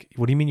all like,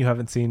 "What do you mean you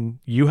haven't seen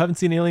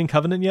Alien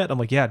Covenant yet?" I'm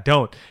like, "Yeah,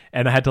 don't."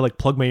 And I had to like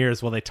plug my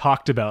ears while they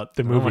talked about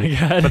the movie, my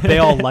God. but they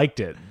all liked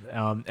it.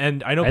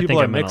 And I know I people think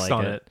are I'm gonna mixed like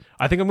on it. it.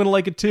 I think I'm going to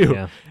like it too.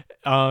 Yeah.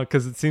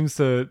 Because it seems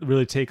to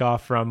really take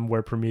off from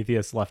where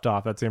Prometheus left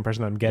off. That's the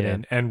impression I'm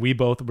getting. And we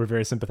both were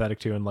very sympathetic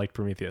to and liked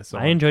Prometheus. So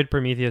I enjoyed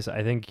Prometheus.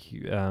 I think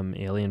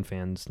Alien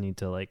fans need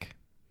to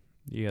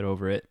you get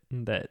over it.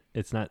 That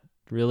it's not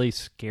really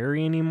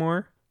scary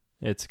anymore.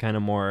 It's kind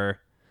of more.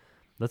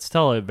 Let's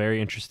tell a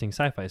very interesting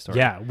sci-fi story.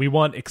 Yeah, we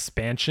want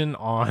expansion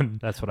on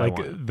That's what I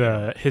want.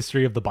 the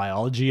history of the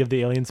biology of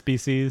the alien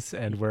species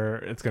and where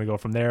it's going to go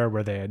from there,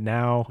 where they are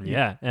now.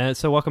 Yeah.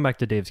 So welcome back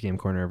to Dave's Game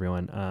Corner,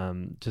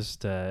 everyone.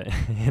 Just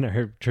in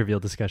our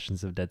trivial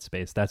discussions of Dead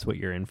Space, that's what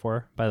you're in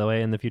for, by the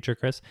way, in the future,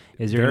 Chris.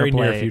 Is you're Very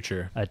gonna near play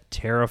future. a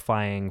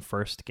terrifying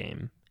first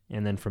game,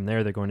 and then from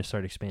there they're going to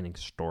start expanding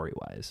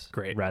story-wise,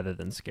 Great. rather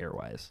than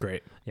scare-wise.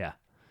 Great. Yeah.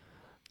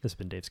 This has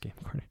been Dave's Game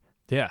Corner.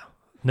 Yeah.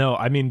 No,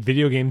 I mean,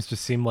 video games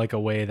just seem like a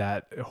way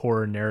that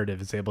horror narrative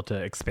is able to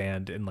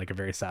expand in like a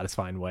very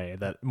satisfying way,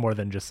 that more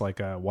than just like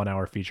a 1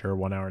 hour feature,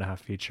 1 hour and a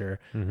half feature,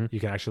 you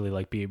can actually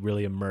like be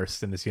really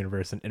immersed in this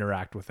universe and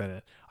interact within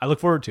it. I look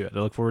forward to it. I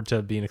look forward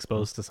to being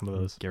exposed to some of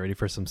those. Get ready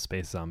for some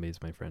space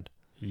zombies, my friend.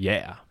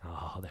 Yeah.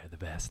 Oh, they're the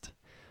best.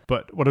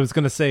 But what I was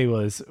going to say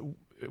was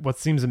what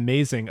seems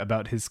amazing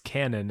about his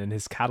canon and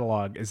his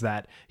catalog is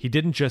that he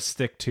didn't just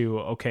stick to,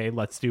 okay,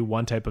 let's do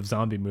one type of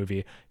zombie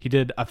movie. He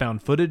did a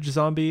found footage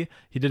zombie.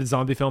 He did a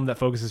zombie film that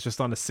focuses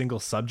just on a single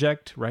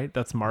subject, right?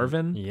 That's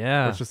Marvin.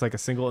 Yeah. It's just like a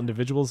single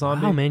individual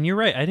zombie. Oh, man, you're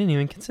right. I didn't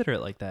even consider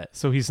it like that.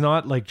 So he's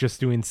not like just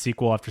doing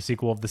sequel after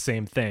sequel of the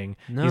same thing.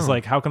 No. He's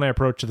like, how can I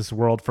approach this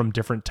world from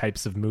different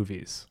types of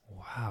movies?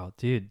 Wow,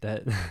 dude,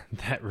 that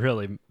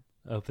really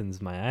opens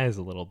my eyes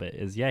a little bit.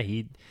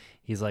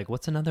 He's like,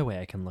 what's another way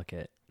I can look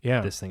at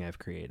this thing I've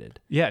created.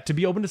 Yeah, to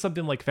be open to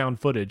something like found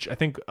footage, I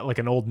think like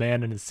an old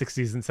man in his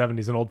 60s and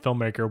 70s, an old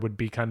filmmaker would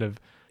be kind of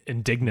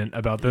indignant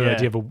about the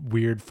idea of a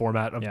weird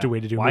format of the way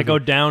to do. Why go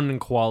down in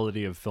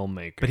quality of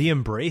filmmaker? But he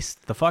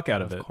embraced the fuck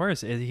out of it. Of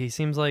course, he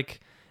seems like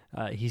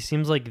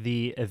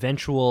the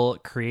eventual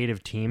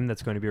creative team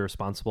that's going to be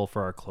responsible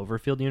for our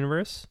Cloverfield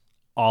universe,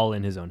 all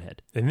in his own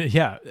head.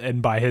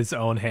 And by his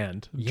own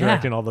hand,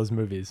 directing all those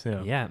movies.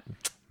 Yeah,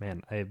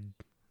 man.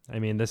 I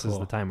mean, this is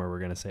the time where we're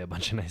going to say a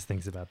bunch of nice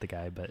things about the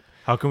guy, but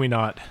how can we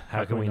not?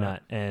 How can we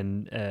not?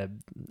 And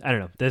I don't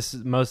know.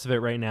 Most of it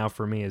right now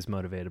for me is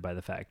motivated by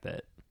the fact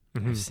that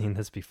I've seen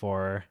this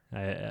before.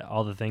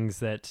 All the things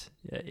that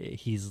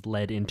he's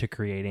led into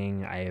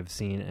creating, I have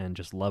seen and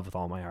just love with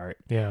all my heart.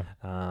 Yeah.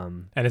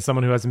 And as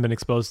someone who hasn't been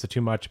exposed to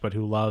too much, but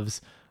who loves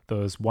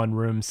those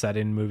one-room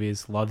set-in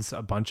movies, loves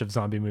a bunch of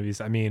zombie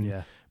movies. I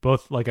mean,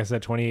 both, like I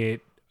said,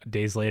 28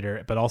 Days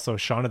Later, but also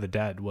Shaun of the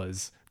Dead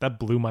that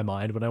blew my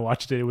mind when I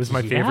watched it. It was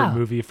my favorite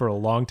movie for a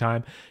long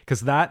time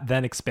because that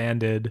then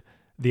expanded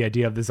the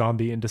idea of the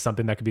zombie into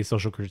something that could be a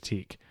social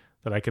critique,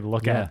 that I could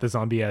look at the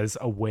zombie as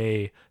a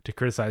way to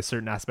criticize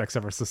certain aspects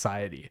of our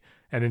society.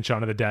 And in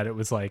Shaun of the Dead, it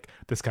was like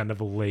this kind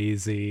of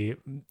lazy,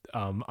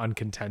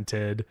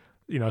 uncontented,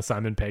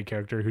 Simon Pegg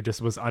character who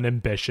just was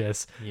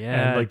unambitious.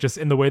 Yeah. And like just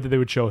in the way that they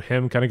would show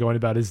him kind of going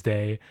about his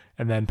day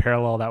and then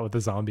parallel that with the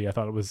zombie, I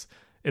thought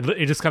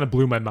it just kind of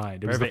blew my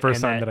mind. It was the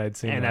first time that I'd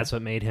seen it. And that's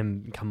what made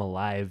him come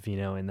alive,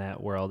 in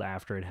that world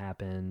after it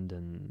happened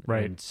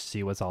and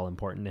see what's all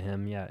important to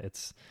him. Yeah,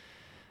 it's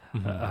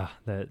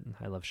that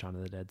I love Shaun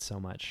of the Dead so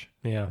much.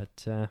 Yeah.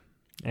 But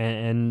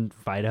and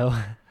Fido,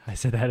 I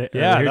said that.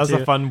 Yeah, that was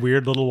a fun,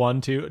 weird little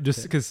one too.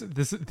 Just because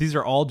these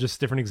are all just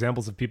different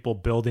examples of people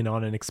building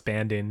on and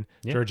expanding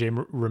George A.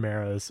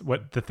 Romero's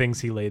the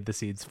things he laid the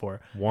seeds for.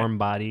 Warm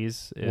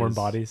Bodies. Warm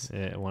Bodies.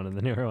 One of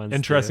the newer ones.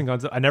 Interesting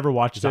concept. I never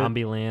watched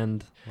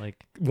Zombieland.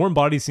 Like Warm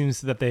Bodies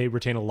seems that they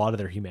retain a lot of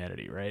their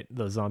humanity, right?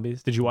 Those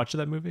zombies. Did you watch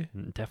that movie?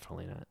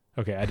 Definitely not.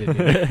 Okay, I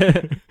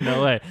didn't.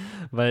 No way.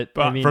 But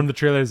I mean, from the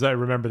trailers, I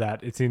remember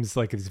that it seems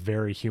like it's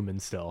very human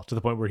still, to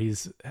the point where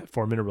he's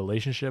forming a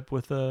relationship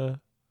with a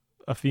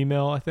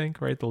female, I think,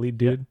 right? The lead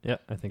dude. Yeah,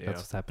 I think that's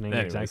what's happening.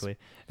 Anyways. Exactly.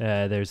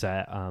 There's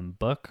that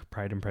book,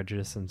 Pride and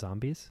Prejudice and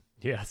Zombies.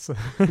 Yes.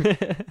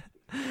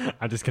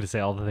 I'm just gonna say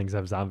all the things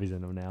have zombies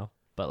in them now.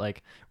 But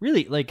like,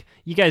 really, like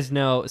you guys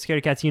know,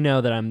 Scaredy Cats,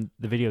 that I'm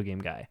the video game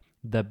guy.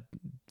 The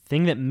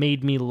thing that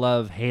made me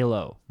love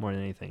Halo more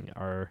than anything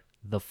are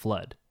the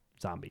Flood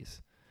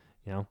zombies.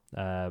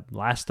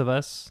 Last of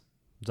Us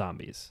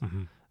zombies.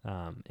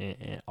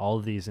 And all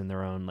of these in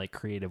their own like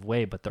creative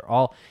way, but they're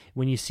all,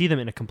 when you see them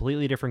in a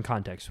completely different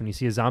context, when you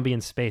see a zombie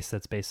in space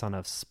that's based on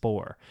a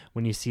spore,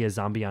 when you see a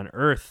zombie on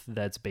Earth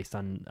that's based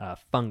on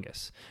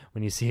fungus,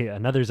 when you see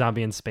another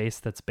zombie in space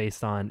that's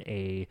based on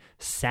a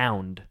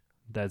sound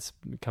that's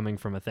coming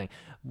from a thing,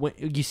 when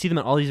you see them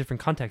in all these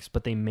different contexts,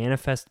 but they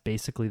manifest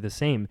basically the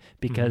same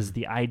because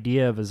the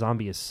idea of a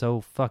zombie is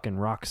so fucking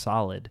rock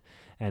solid,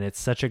 and it's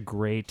such a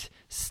great,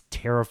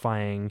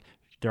 terrifying.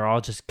 They're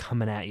all just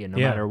coming at you no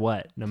matter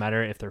what, no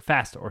matter if they're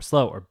fast or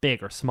slow or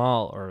big or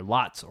small or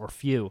lots or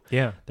few.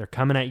 Yeah. They're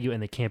coming at you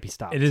and they can't be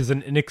stopped. It is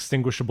an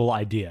inextinguishable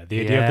idea. The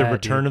idea of the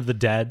return of the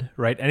dead,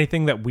 right?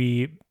 Anything that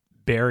we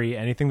bury,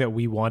 anything that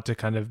we want to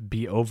kind of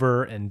be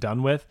over and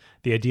done with,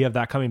 the idea of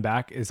that coming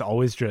back is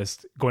always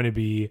just going to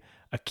be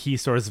a key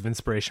source of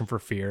inspiration for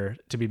fear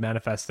to be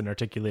manifested and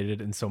articulated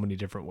in so many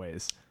different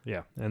ways.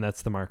 Yeah, and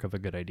that's the mark of a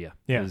good idea,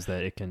 is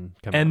that it can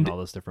come out and in all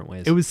those different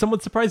ways. It was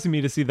somewhat surprising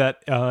me to see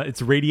that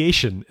it's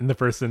radiation in the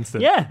first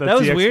instance. Yeah, that's that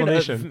was the weird.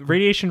 Explanation.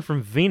 Radiation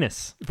from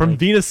Venus. From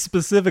Venus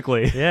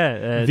specifically.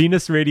 Yeah.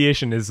 Venus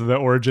radiation is the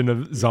origin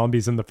of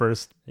zombies in the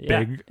first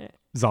big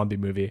zombie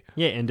movie.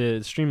 Yeah, and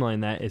to streamline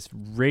that, it's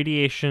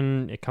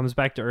radiation. It comes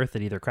back to Earth.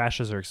 It either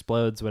crashes or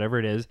explodes, whatever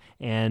it is,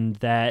 and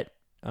that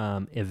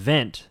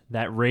event,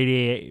 that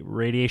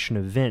radiation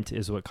event,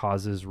 is what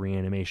causes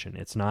reanimation.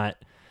 It's not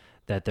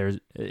that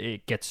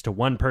it gets to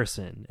one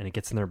person and it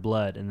gets in their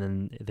blood and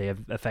then they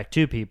affect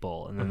two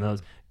people and then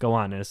those go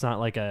on, and it's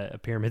not like a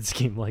pyramid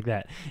scheme like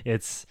that.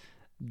 It's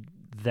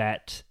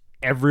that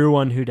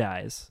everyone who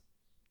dies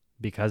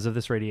because of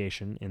this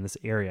radiation in this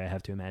area, I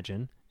have to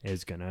imagine,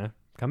 is gonna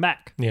come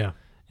back. Yeah,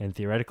 and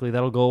theoretically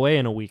that'll go away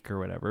in a week or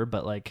whatever,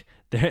 but like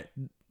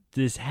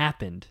this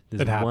happened.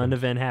 One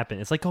event happened.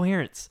 It's like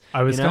coherence.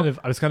 I was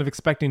kind of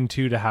expecting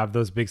to have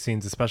those big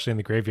scenes, especially in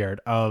the graveyard,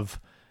 of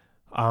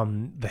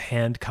the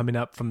hand coming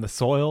up from the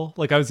soil.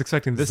 Like I was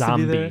expecting this to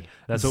be there.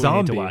 That's what we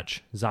need to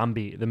watch.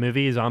 Zombie. The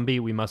movie Zombie,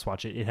 we must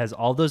watch it. It has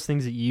all those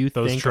things that you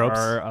think tropes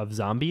are of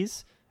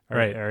zombies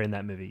are in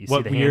that movie. You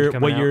what see the year, hand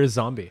coming what year is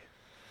Zombie?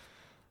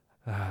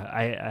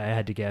 I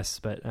had to guess,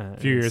 but a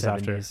few years 70s,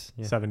 after,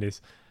 yeah.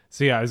 70s.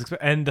 So yeah,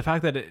 and the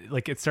fact that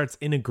it starts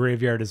in a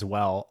graveyard as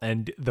well,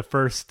 and the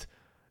first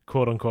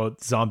quote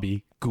unquote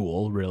zombie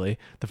ghoul, really,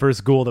 the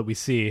first ghoul that we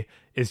see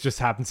just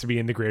happens to be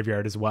in the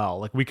graveyard as well.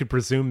 Like we could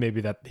presume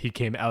maybe that he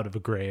came out of a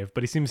grave,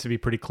 but he seems to be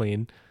pretty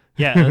clean.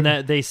 Yeah, and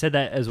that they said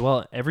that as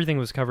well. Everything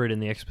was covered in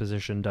the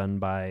exposition done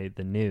by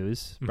the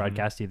news,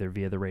 broadcast either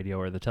via the radio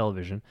or the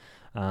television.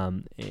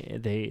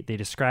 They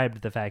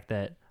described the fact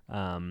that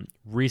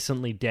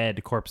recently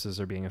dead corpses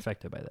are being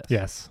affected by this.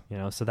 Yes.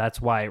 So that's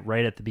why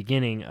right at the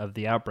beginning of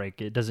the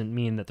outbreak, it doesn't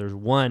mean that there's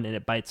one and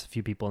it bites a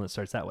few people and it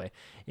starts that way.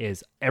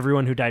 Is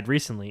everyone who died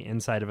recently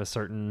inside of a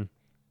certain,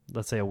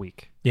 let's say, a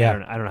week. Yeah.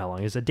 I don't know how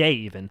long. It's a day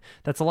even.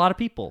 That's a lot of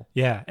people.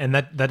 Yeah, and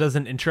that does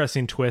an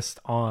interesting twist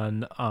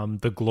on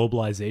the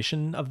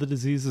globalization of the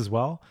disease as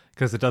well,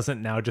 because it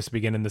doesn't now just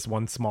begin in this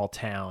one small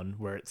town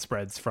where it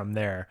spreads from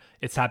there.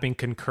 It's happening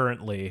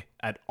concurrently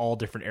at all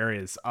different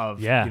areas of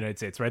the United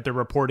States, right? They're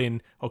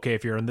reporting, okay,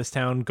 if you're in this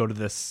town, go to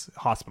this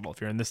hospital. If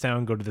you're in this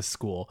town, go to this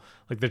school.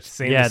 Like they're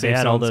saying the safe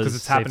zones because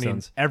it's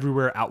happening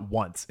everywhere at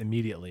once,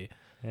 immediately.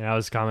 And I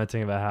was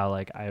commenting about how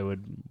like I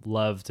would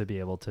love to be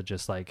able to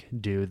just like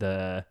do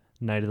the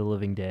Night of the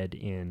Living Dead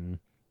in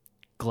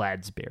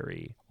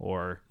Gladsbury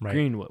or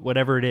Greenwood,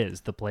 whatever it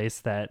is, the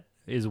place that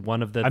is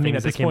one of the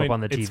things that came up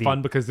on the TV. It's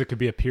fun because it could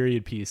be a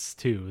period piece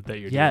too that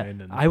you're doing.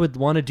 And I would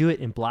want to do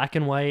it in black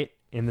and white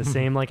in the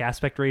same like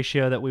aspect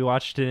ratio that we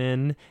watched it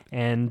in,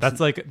 and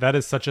that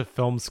is such a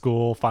film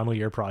school final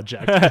year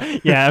project.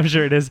 Yeah, I'm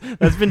sure it is.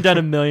 That's been done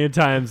a million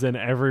times, and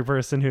every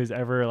person who's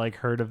ever like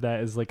heard of that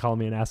is like calling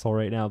me an asshole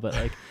right now. But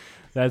like,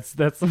 that's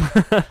that's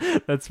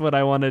what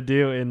I want to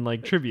do in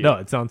like tribute. No,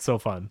 it sounds so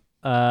fun.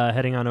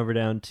 Heading on over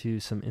down to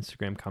some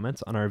Instagram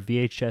comments on our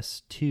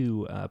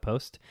VHS2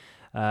 post.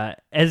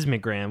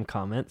 Esmigram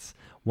comments,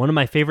 one of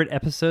my favorite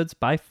episodes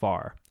by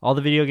far. All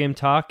the video game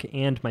talk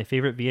and my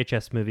favorite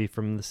VHS movie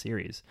from the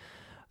series.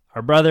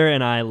 Our brother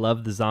and I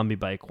loved the zombie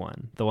bike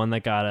one. The one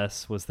that got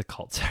us was the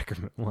Cult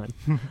Sacrament one.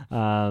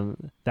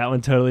 That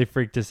one totally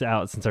freaked us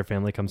out since our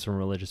family comes from a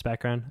religious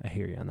background. I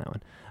hear you on that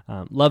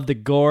one. Love the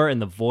gore and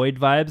the void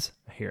vibes.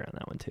 I hear you on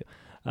that one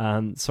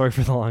too. Sorry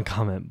for the long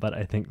comment, but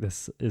I think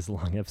this is a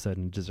long episode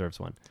and deserves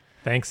one.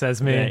 Thanks,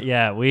 Esme.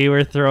 Yeah, we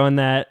were throwing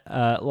that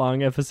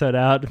long episode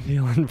out,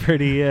 feeling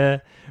pretty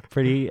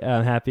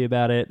happy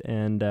about it,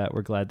 and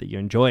we're glad that you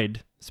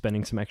enjoyed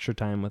spending some extra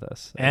time with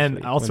us.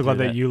 And also glad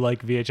that you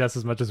like VHS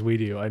as much as we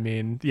do. I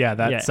mean,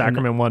 that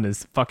Sacrament one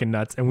is fucking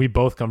nuts, and we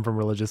both come from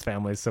religious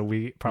families, so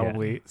we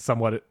probably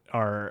somewhat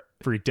are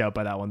freaked out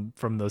by that one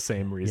from those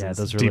same reasons.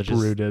 Yeah, those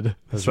deep-rooted,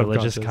 those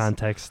religious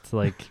context,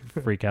 like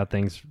freak out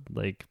things,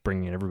 like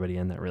bringing everybody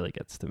in, that really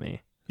gets to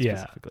me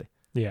specifically.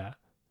 Yeah.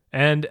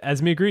 And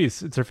Esme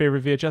agrees. It's her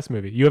favorite VHS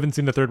movie. You haven't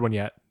seen the third one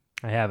yet.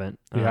 I haven't.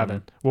 You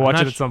haven't. We'll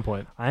watch it at some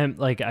point. I've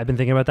been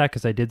thinking about that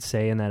because I did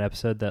say in that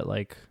episode that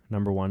like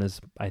number one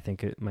is, I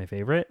think, my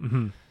favorite.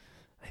 Mm-hmm.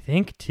 I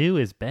think 2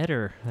 is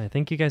better. I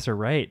think you guys are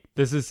right.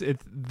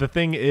 The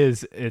thing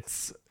is,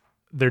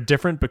 they're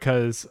different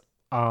because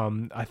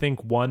I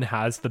think one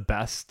has the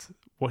best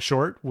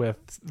short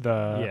with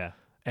the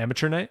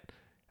Amateur Night.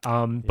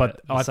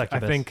 But I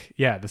think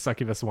the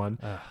Succubus one.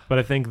 But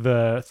I think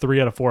the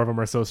 3 out of 4 of them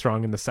are so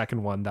strong in the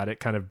second one that it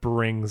kind of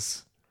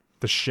brings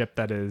the ship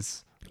that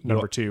is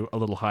number 2 a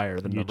little higher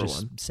than number 1.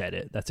 You just said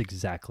it. That's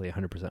exactly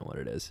 100% what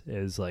it is.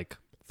 Is like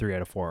 3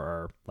 out of 4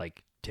 are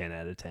like 10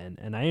 out of 10,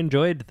 and I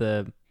enjoyed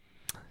the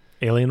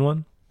Alien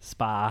one.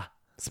 Spa.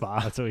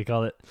 That's what we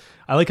call it.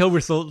 I like how we're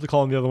still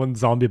calling the other one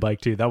Zombie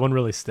Bike too. That one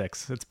really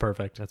sticks. It's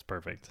perfect. That's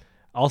perfect.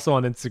 Also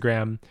on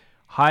Instagram,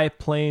 High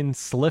Plains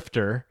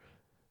Slifter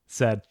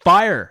said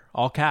fire,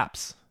 all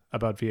caps,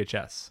 about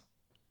VHS.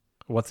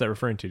 What's that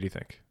referring to, do you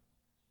think?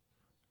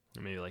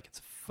 Maybe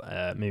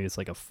it's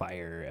like a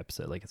fire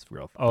episode, like it's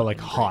real. Oh, like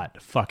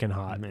hot, fucking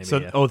hot. Maybe, so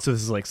this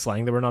is like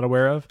slang that we're not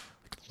aware of?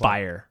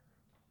 Fire.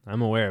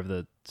 I'm aware of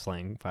the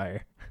slang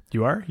fire.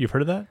 You are? You've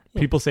heard of that? Yeah.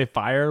 People say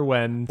fire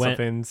when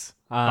something's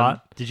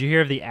hot? Did you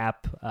hear of the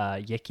app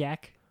Yik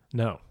Yak?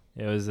 No.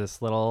 It was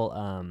this little,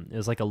 it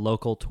was like a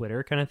local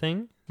Twitter kind of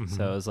thing. Mm-hmm.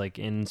 So it was like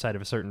inside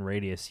of a certain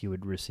radius, you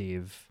would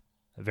receive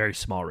a very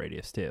small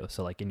radius too.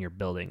 So like in your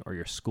building or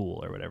your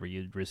school or whatever,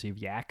 you'd receive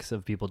yaks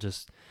of people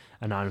just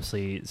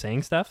anonymously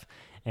saying stuff.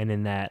 And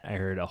in that, I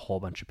heard a whole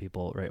bunch of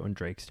people right when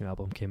Drake's new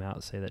album came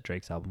out say that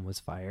Drake's album was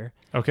fire.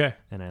 Okay.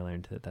 And I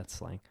learned that that's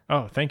slang.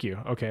 Oh, thank you.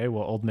 Okay.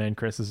 Well, old man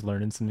Chris is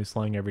learning some new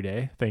slang every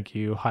day. Thank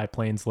you, High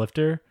Plains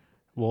Lifter.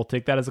 We'll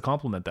take that as a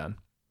compliment then.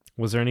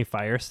 Was there any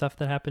fire stuff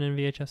that happened in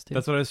VHS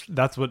too?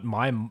 That's what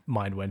my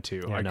mind went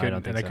to. Yeah,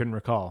 I couldn't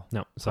recall.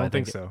 No, so I don't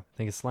think so. I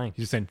think it's slang.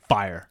 You're just saying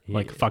fire.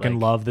 Fucking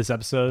love this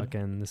episode.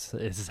 Fucking this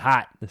is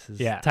hot. This is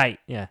tight.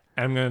 Yeah.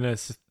 I'm gonna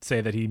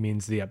say that he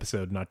means the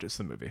episode, not just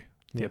the movie.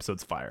 The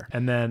episode's fire.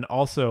 And then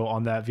also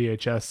on that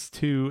VHS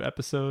 2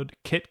 episode,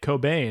 Kit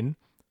Cobain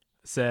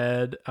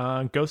said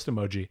ghost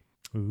emoji.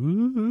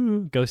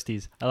 Ooh,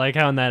 ghosties. I like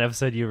how in that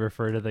episode you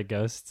refer to the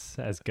ghosts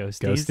as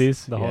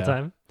ghosties the whole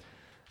time.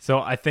 So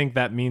I think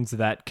that means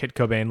that Kit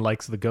Cobain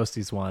likes the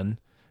Ghosties one,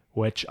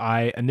 which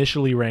I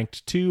initially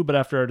ranked 2, but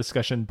after our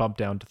discussion bumped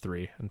down to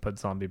 3 and put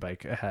Zombie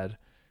Bike ahead.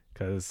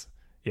 Because,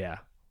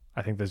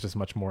 I think there's just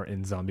much more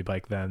in Zombie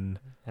Bike than...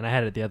 And I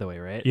had it the other way,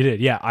 right? You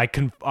did, yeah.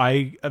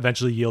 I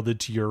eventually yielded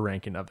to your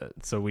ranking of it.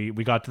 So we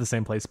got to the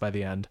same place by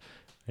the end.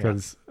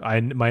 because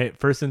my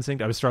first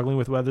instinct, I was struggling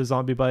with whether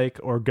Zombie Bike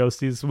or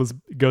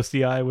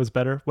Ghosty Eye was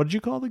better. What did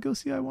you call the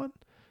Ghosty Eye one?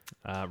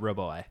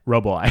 Robo Eye.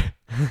 Robo Eye.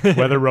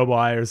 Whether Robo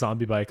Eye or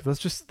Zombie Bike,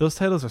 those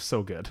titles are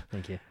so good.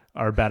 Thank you.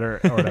 Are better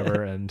or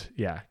whatever, and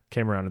yeah,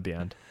 came around at the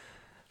end.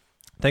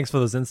 Thanks for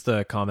those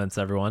Insta comments,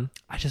 everyone.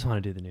 I just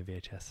want to do the new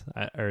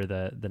VHS or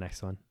the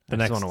next one. The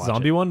next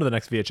zombie one or the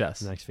next VHS?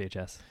 The next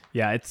VHS.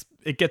 Yeah,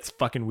 it gets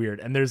fucking weird,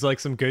 and there's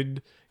like some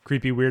good,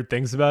 creepy, weird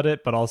things about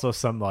it, but also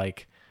some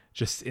like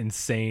just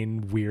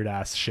insane, weird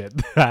ass shit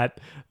that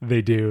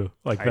they do.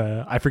 Like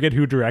I forget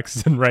who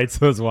directs and writes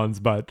those ones,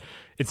 but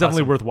it's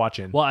definitely worth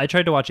watching. Well, I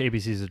tried to watch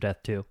ABCs of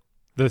Death too.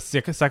 The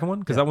second one,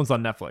 because that one's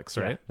on Netflix,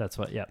 right? Yeah, that's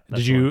what. Yeah.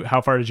 How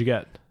far did you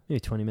get? Maybe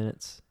 20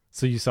 minutes.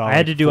 So you saw. I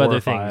had to do 4 other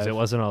or 5. things. It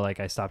wasn't all like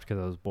I stopped because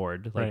I was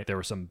bored. Like Right. there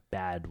were some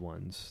bad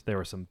ones.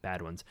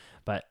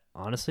 But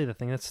honestly, the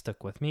thing that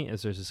stuck with me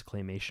is there's this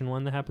claymation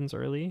one that happens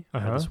early, or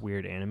this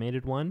weird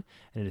animated one,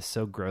 and it is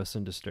so gross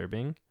and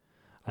disturbing.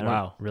 I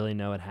don't really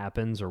know what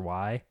happens or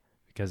why,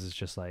 because it's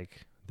just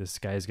like this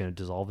guy is going to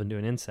dissolve into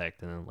an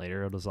insect, and then later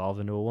it'll dissolve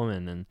into a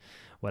woman and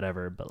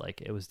whatever. But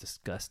like it was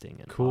disgusting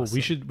and cool. awesome.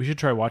 We should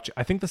try watching.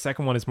 I think the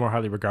second one is more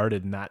highly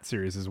regarded in that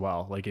series as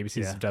well. Like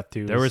ABC's of Death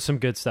 2. There was some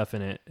good stuff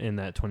in it in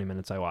that 20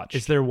 minutes I watched.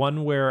 Is there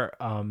one where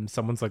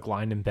someone's like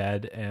lying in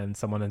bed and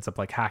someone ends up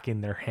like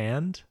hacking their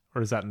hand,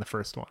 or is that in the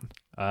first one?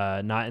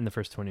 Not in the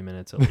first 20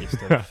 minutes at least of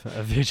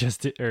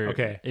VHS or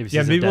okay. ABCs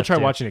Yeah, of maybe we'll Death try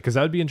 2. watching it, because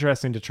that would be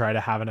interesting to try to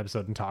have an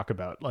episode and talk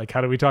about. Like, how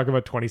do we talk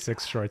about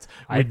 26 shorts?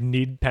 I'd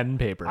need pen and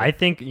paper. I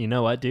think, you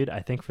know what, dude? I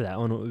think for that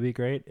one, what would be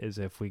great is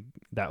if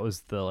that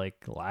was the like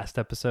last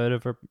episode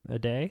of a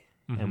day,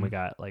 and we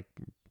got like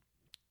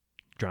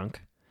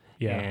drunk,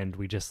 and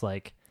we just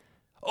like,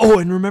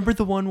 and remember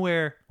the one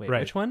where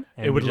which one?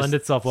 And it would we lend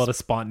just itself a lot of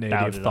spontaneity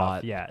of spouted thought.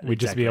 off. Yeah, we'd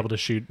just be exactly. able to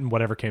shoot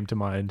whatever came to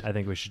mind. I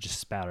think we should just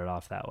spout it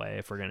off that way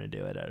if we're gonna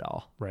do it at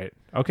all. Right.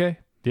 Okay.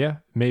 Yeah.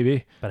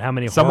 Maybe. But how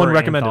many? Someone horror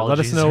recommend it. Let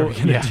us anthologies know. are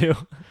we gonna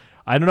do?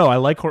 I don't know. I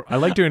like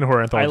doing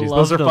horror anthologies. love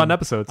Those are them. fun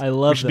episodes. I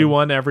love We should them. do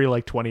one every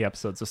like 20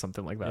 episodes or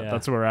something like that. Yeah.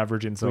 That's what we're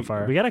averaging so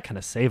far. We gotta kind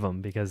of save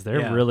them because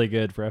they're really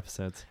good for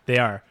episodes. They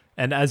are.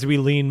 And as we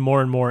lean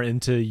more and more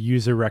into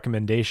user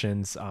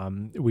recommendations,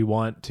 we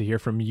want to hear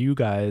from you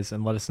guys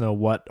and let us know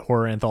what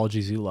horror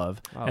anthologies you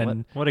love. Oh,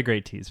 and what a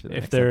great tease for the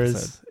if next there's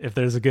episode. if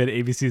there's a good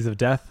ABCs of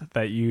Death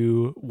that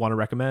you want to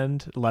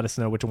recommend, let us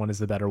know which one is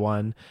the better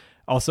one.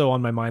 Also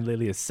on my mind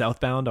lately is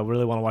Southbound. I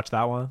really want to watch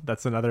that one.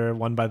 That's another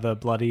one by the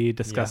bloody,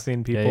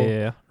 disgusting people.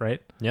 Yeah.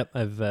 Right? Yep,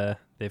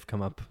 they've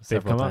come up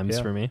several times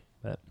for me,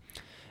 but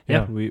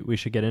Yeah. we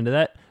should get into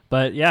that.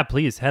 But yeah,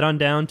 please head on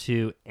down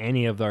to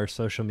any of our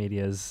social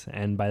medias,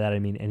 and by that I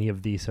mean any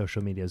of the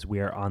social medias. We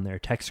are on there.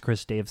 Text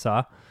Chris Dave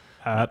Saw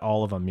At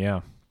all of them,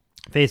 yeah.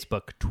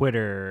 Facebook,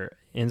 Twitter,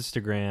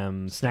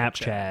 Instagram,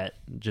 Snapchat.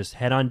 Just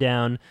head on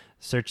down,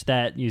 search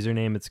that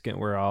username.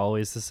 We're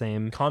always the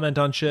same. Comment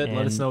on shit.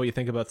 Let us And know what you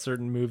think about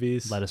certain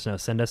movies. Let us know.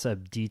 Send us a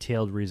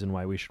detailed reason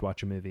why we should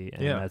watch a movie,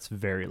 and that's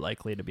very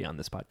likely to be on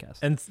this podcast.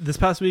 And this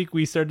past week,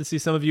 we started to see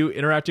some of you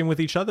interacting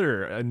with each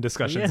other in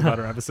discussions about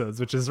our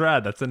episodes, which is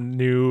rad. That's a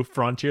new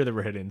frontier that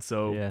we're hitting.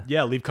 So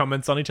yeah, leave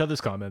comments on each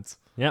other's comments.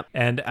 Yep.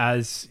 And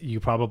as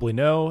you probably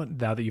know,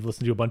 now that you've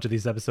listened to a bunch of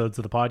these episodes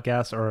of the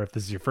podcast, or if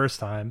this is your first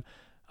time,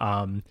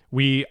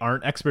 we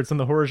aren't experts in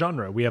the horror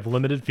genre. We have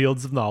limited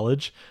fields of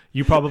knowledge.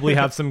 You probably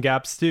have some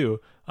gaps too.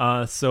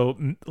 So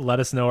let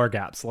us know our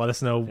gaps. Let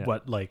us know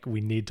what like we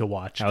need to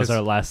watch. That was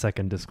our last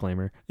second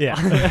disclaimer. Yeah.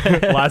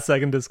 Last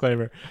second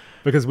disclaimer.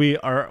 Because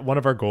one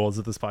of our goals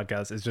of this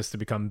podcast is just to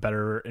become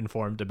better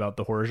informed about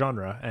the horror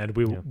genre. And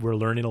we're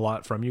learning a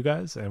lot from you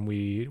guys, and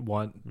we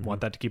want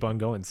that to keep on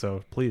going.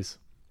 So please.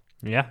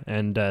 Yeah.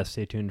 And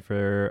stay tuned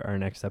for our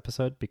next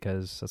episode,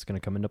 because that's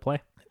going to come into play.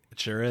 It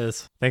sure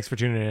is. Thanks for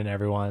tuning in,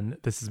 everyone.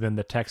 This has been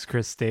the Tex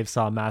Chris Dave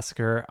Saw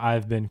Massacre.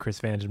 I've been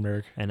Chris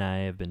Vandenberg. And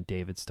I have been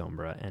David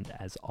Stoneborough. And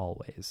as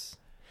always,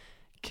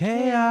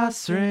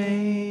 chaos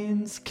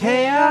reigns,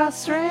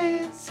 chaos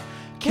reigns,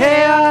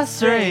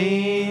 chaos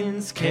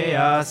reigns,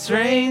 chaos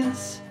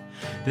reigns.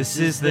 This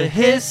is the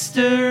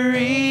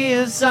history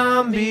of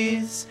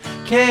zombies.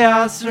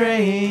 Chaos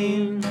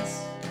reigns.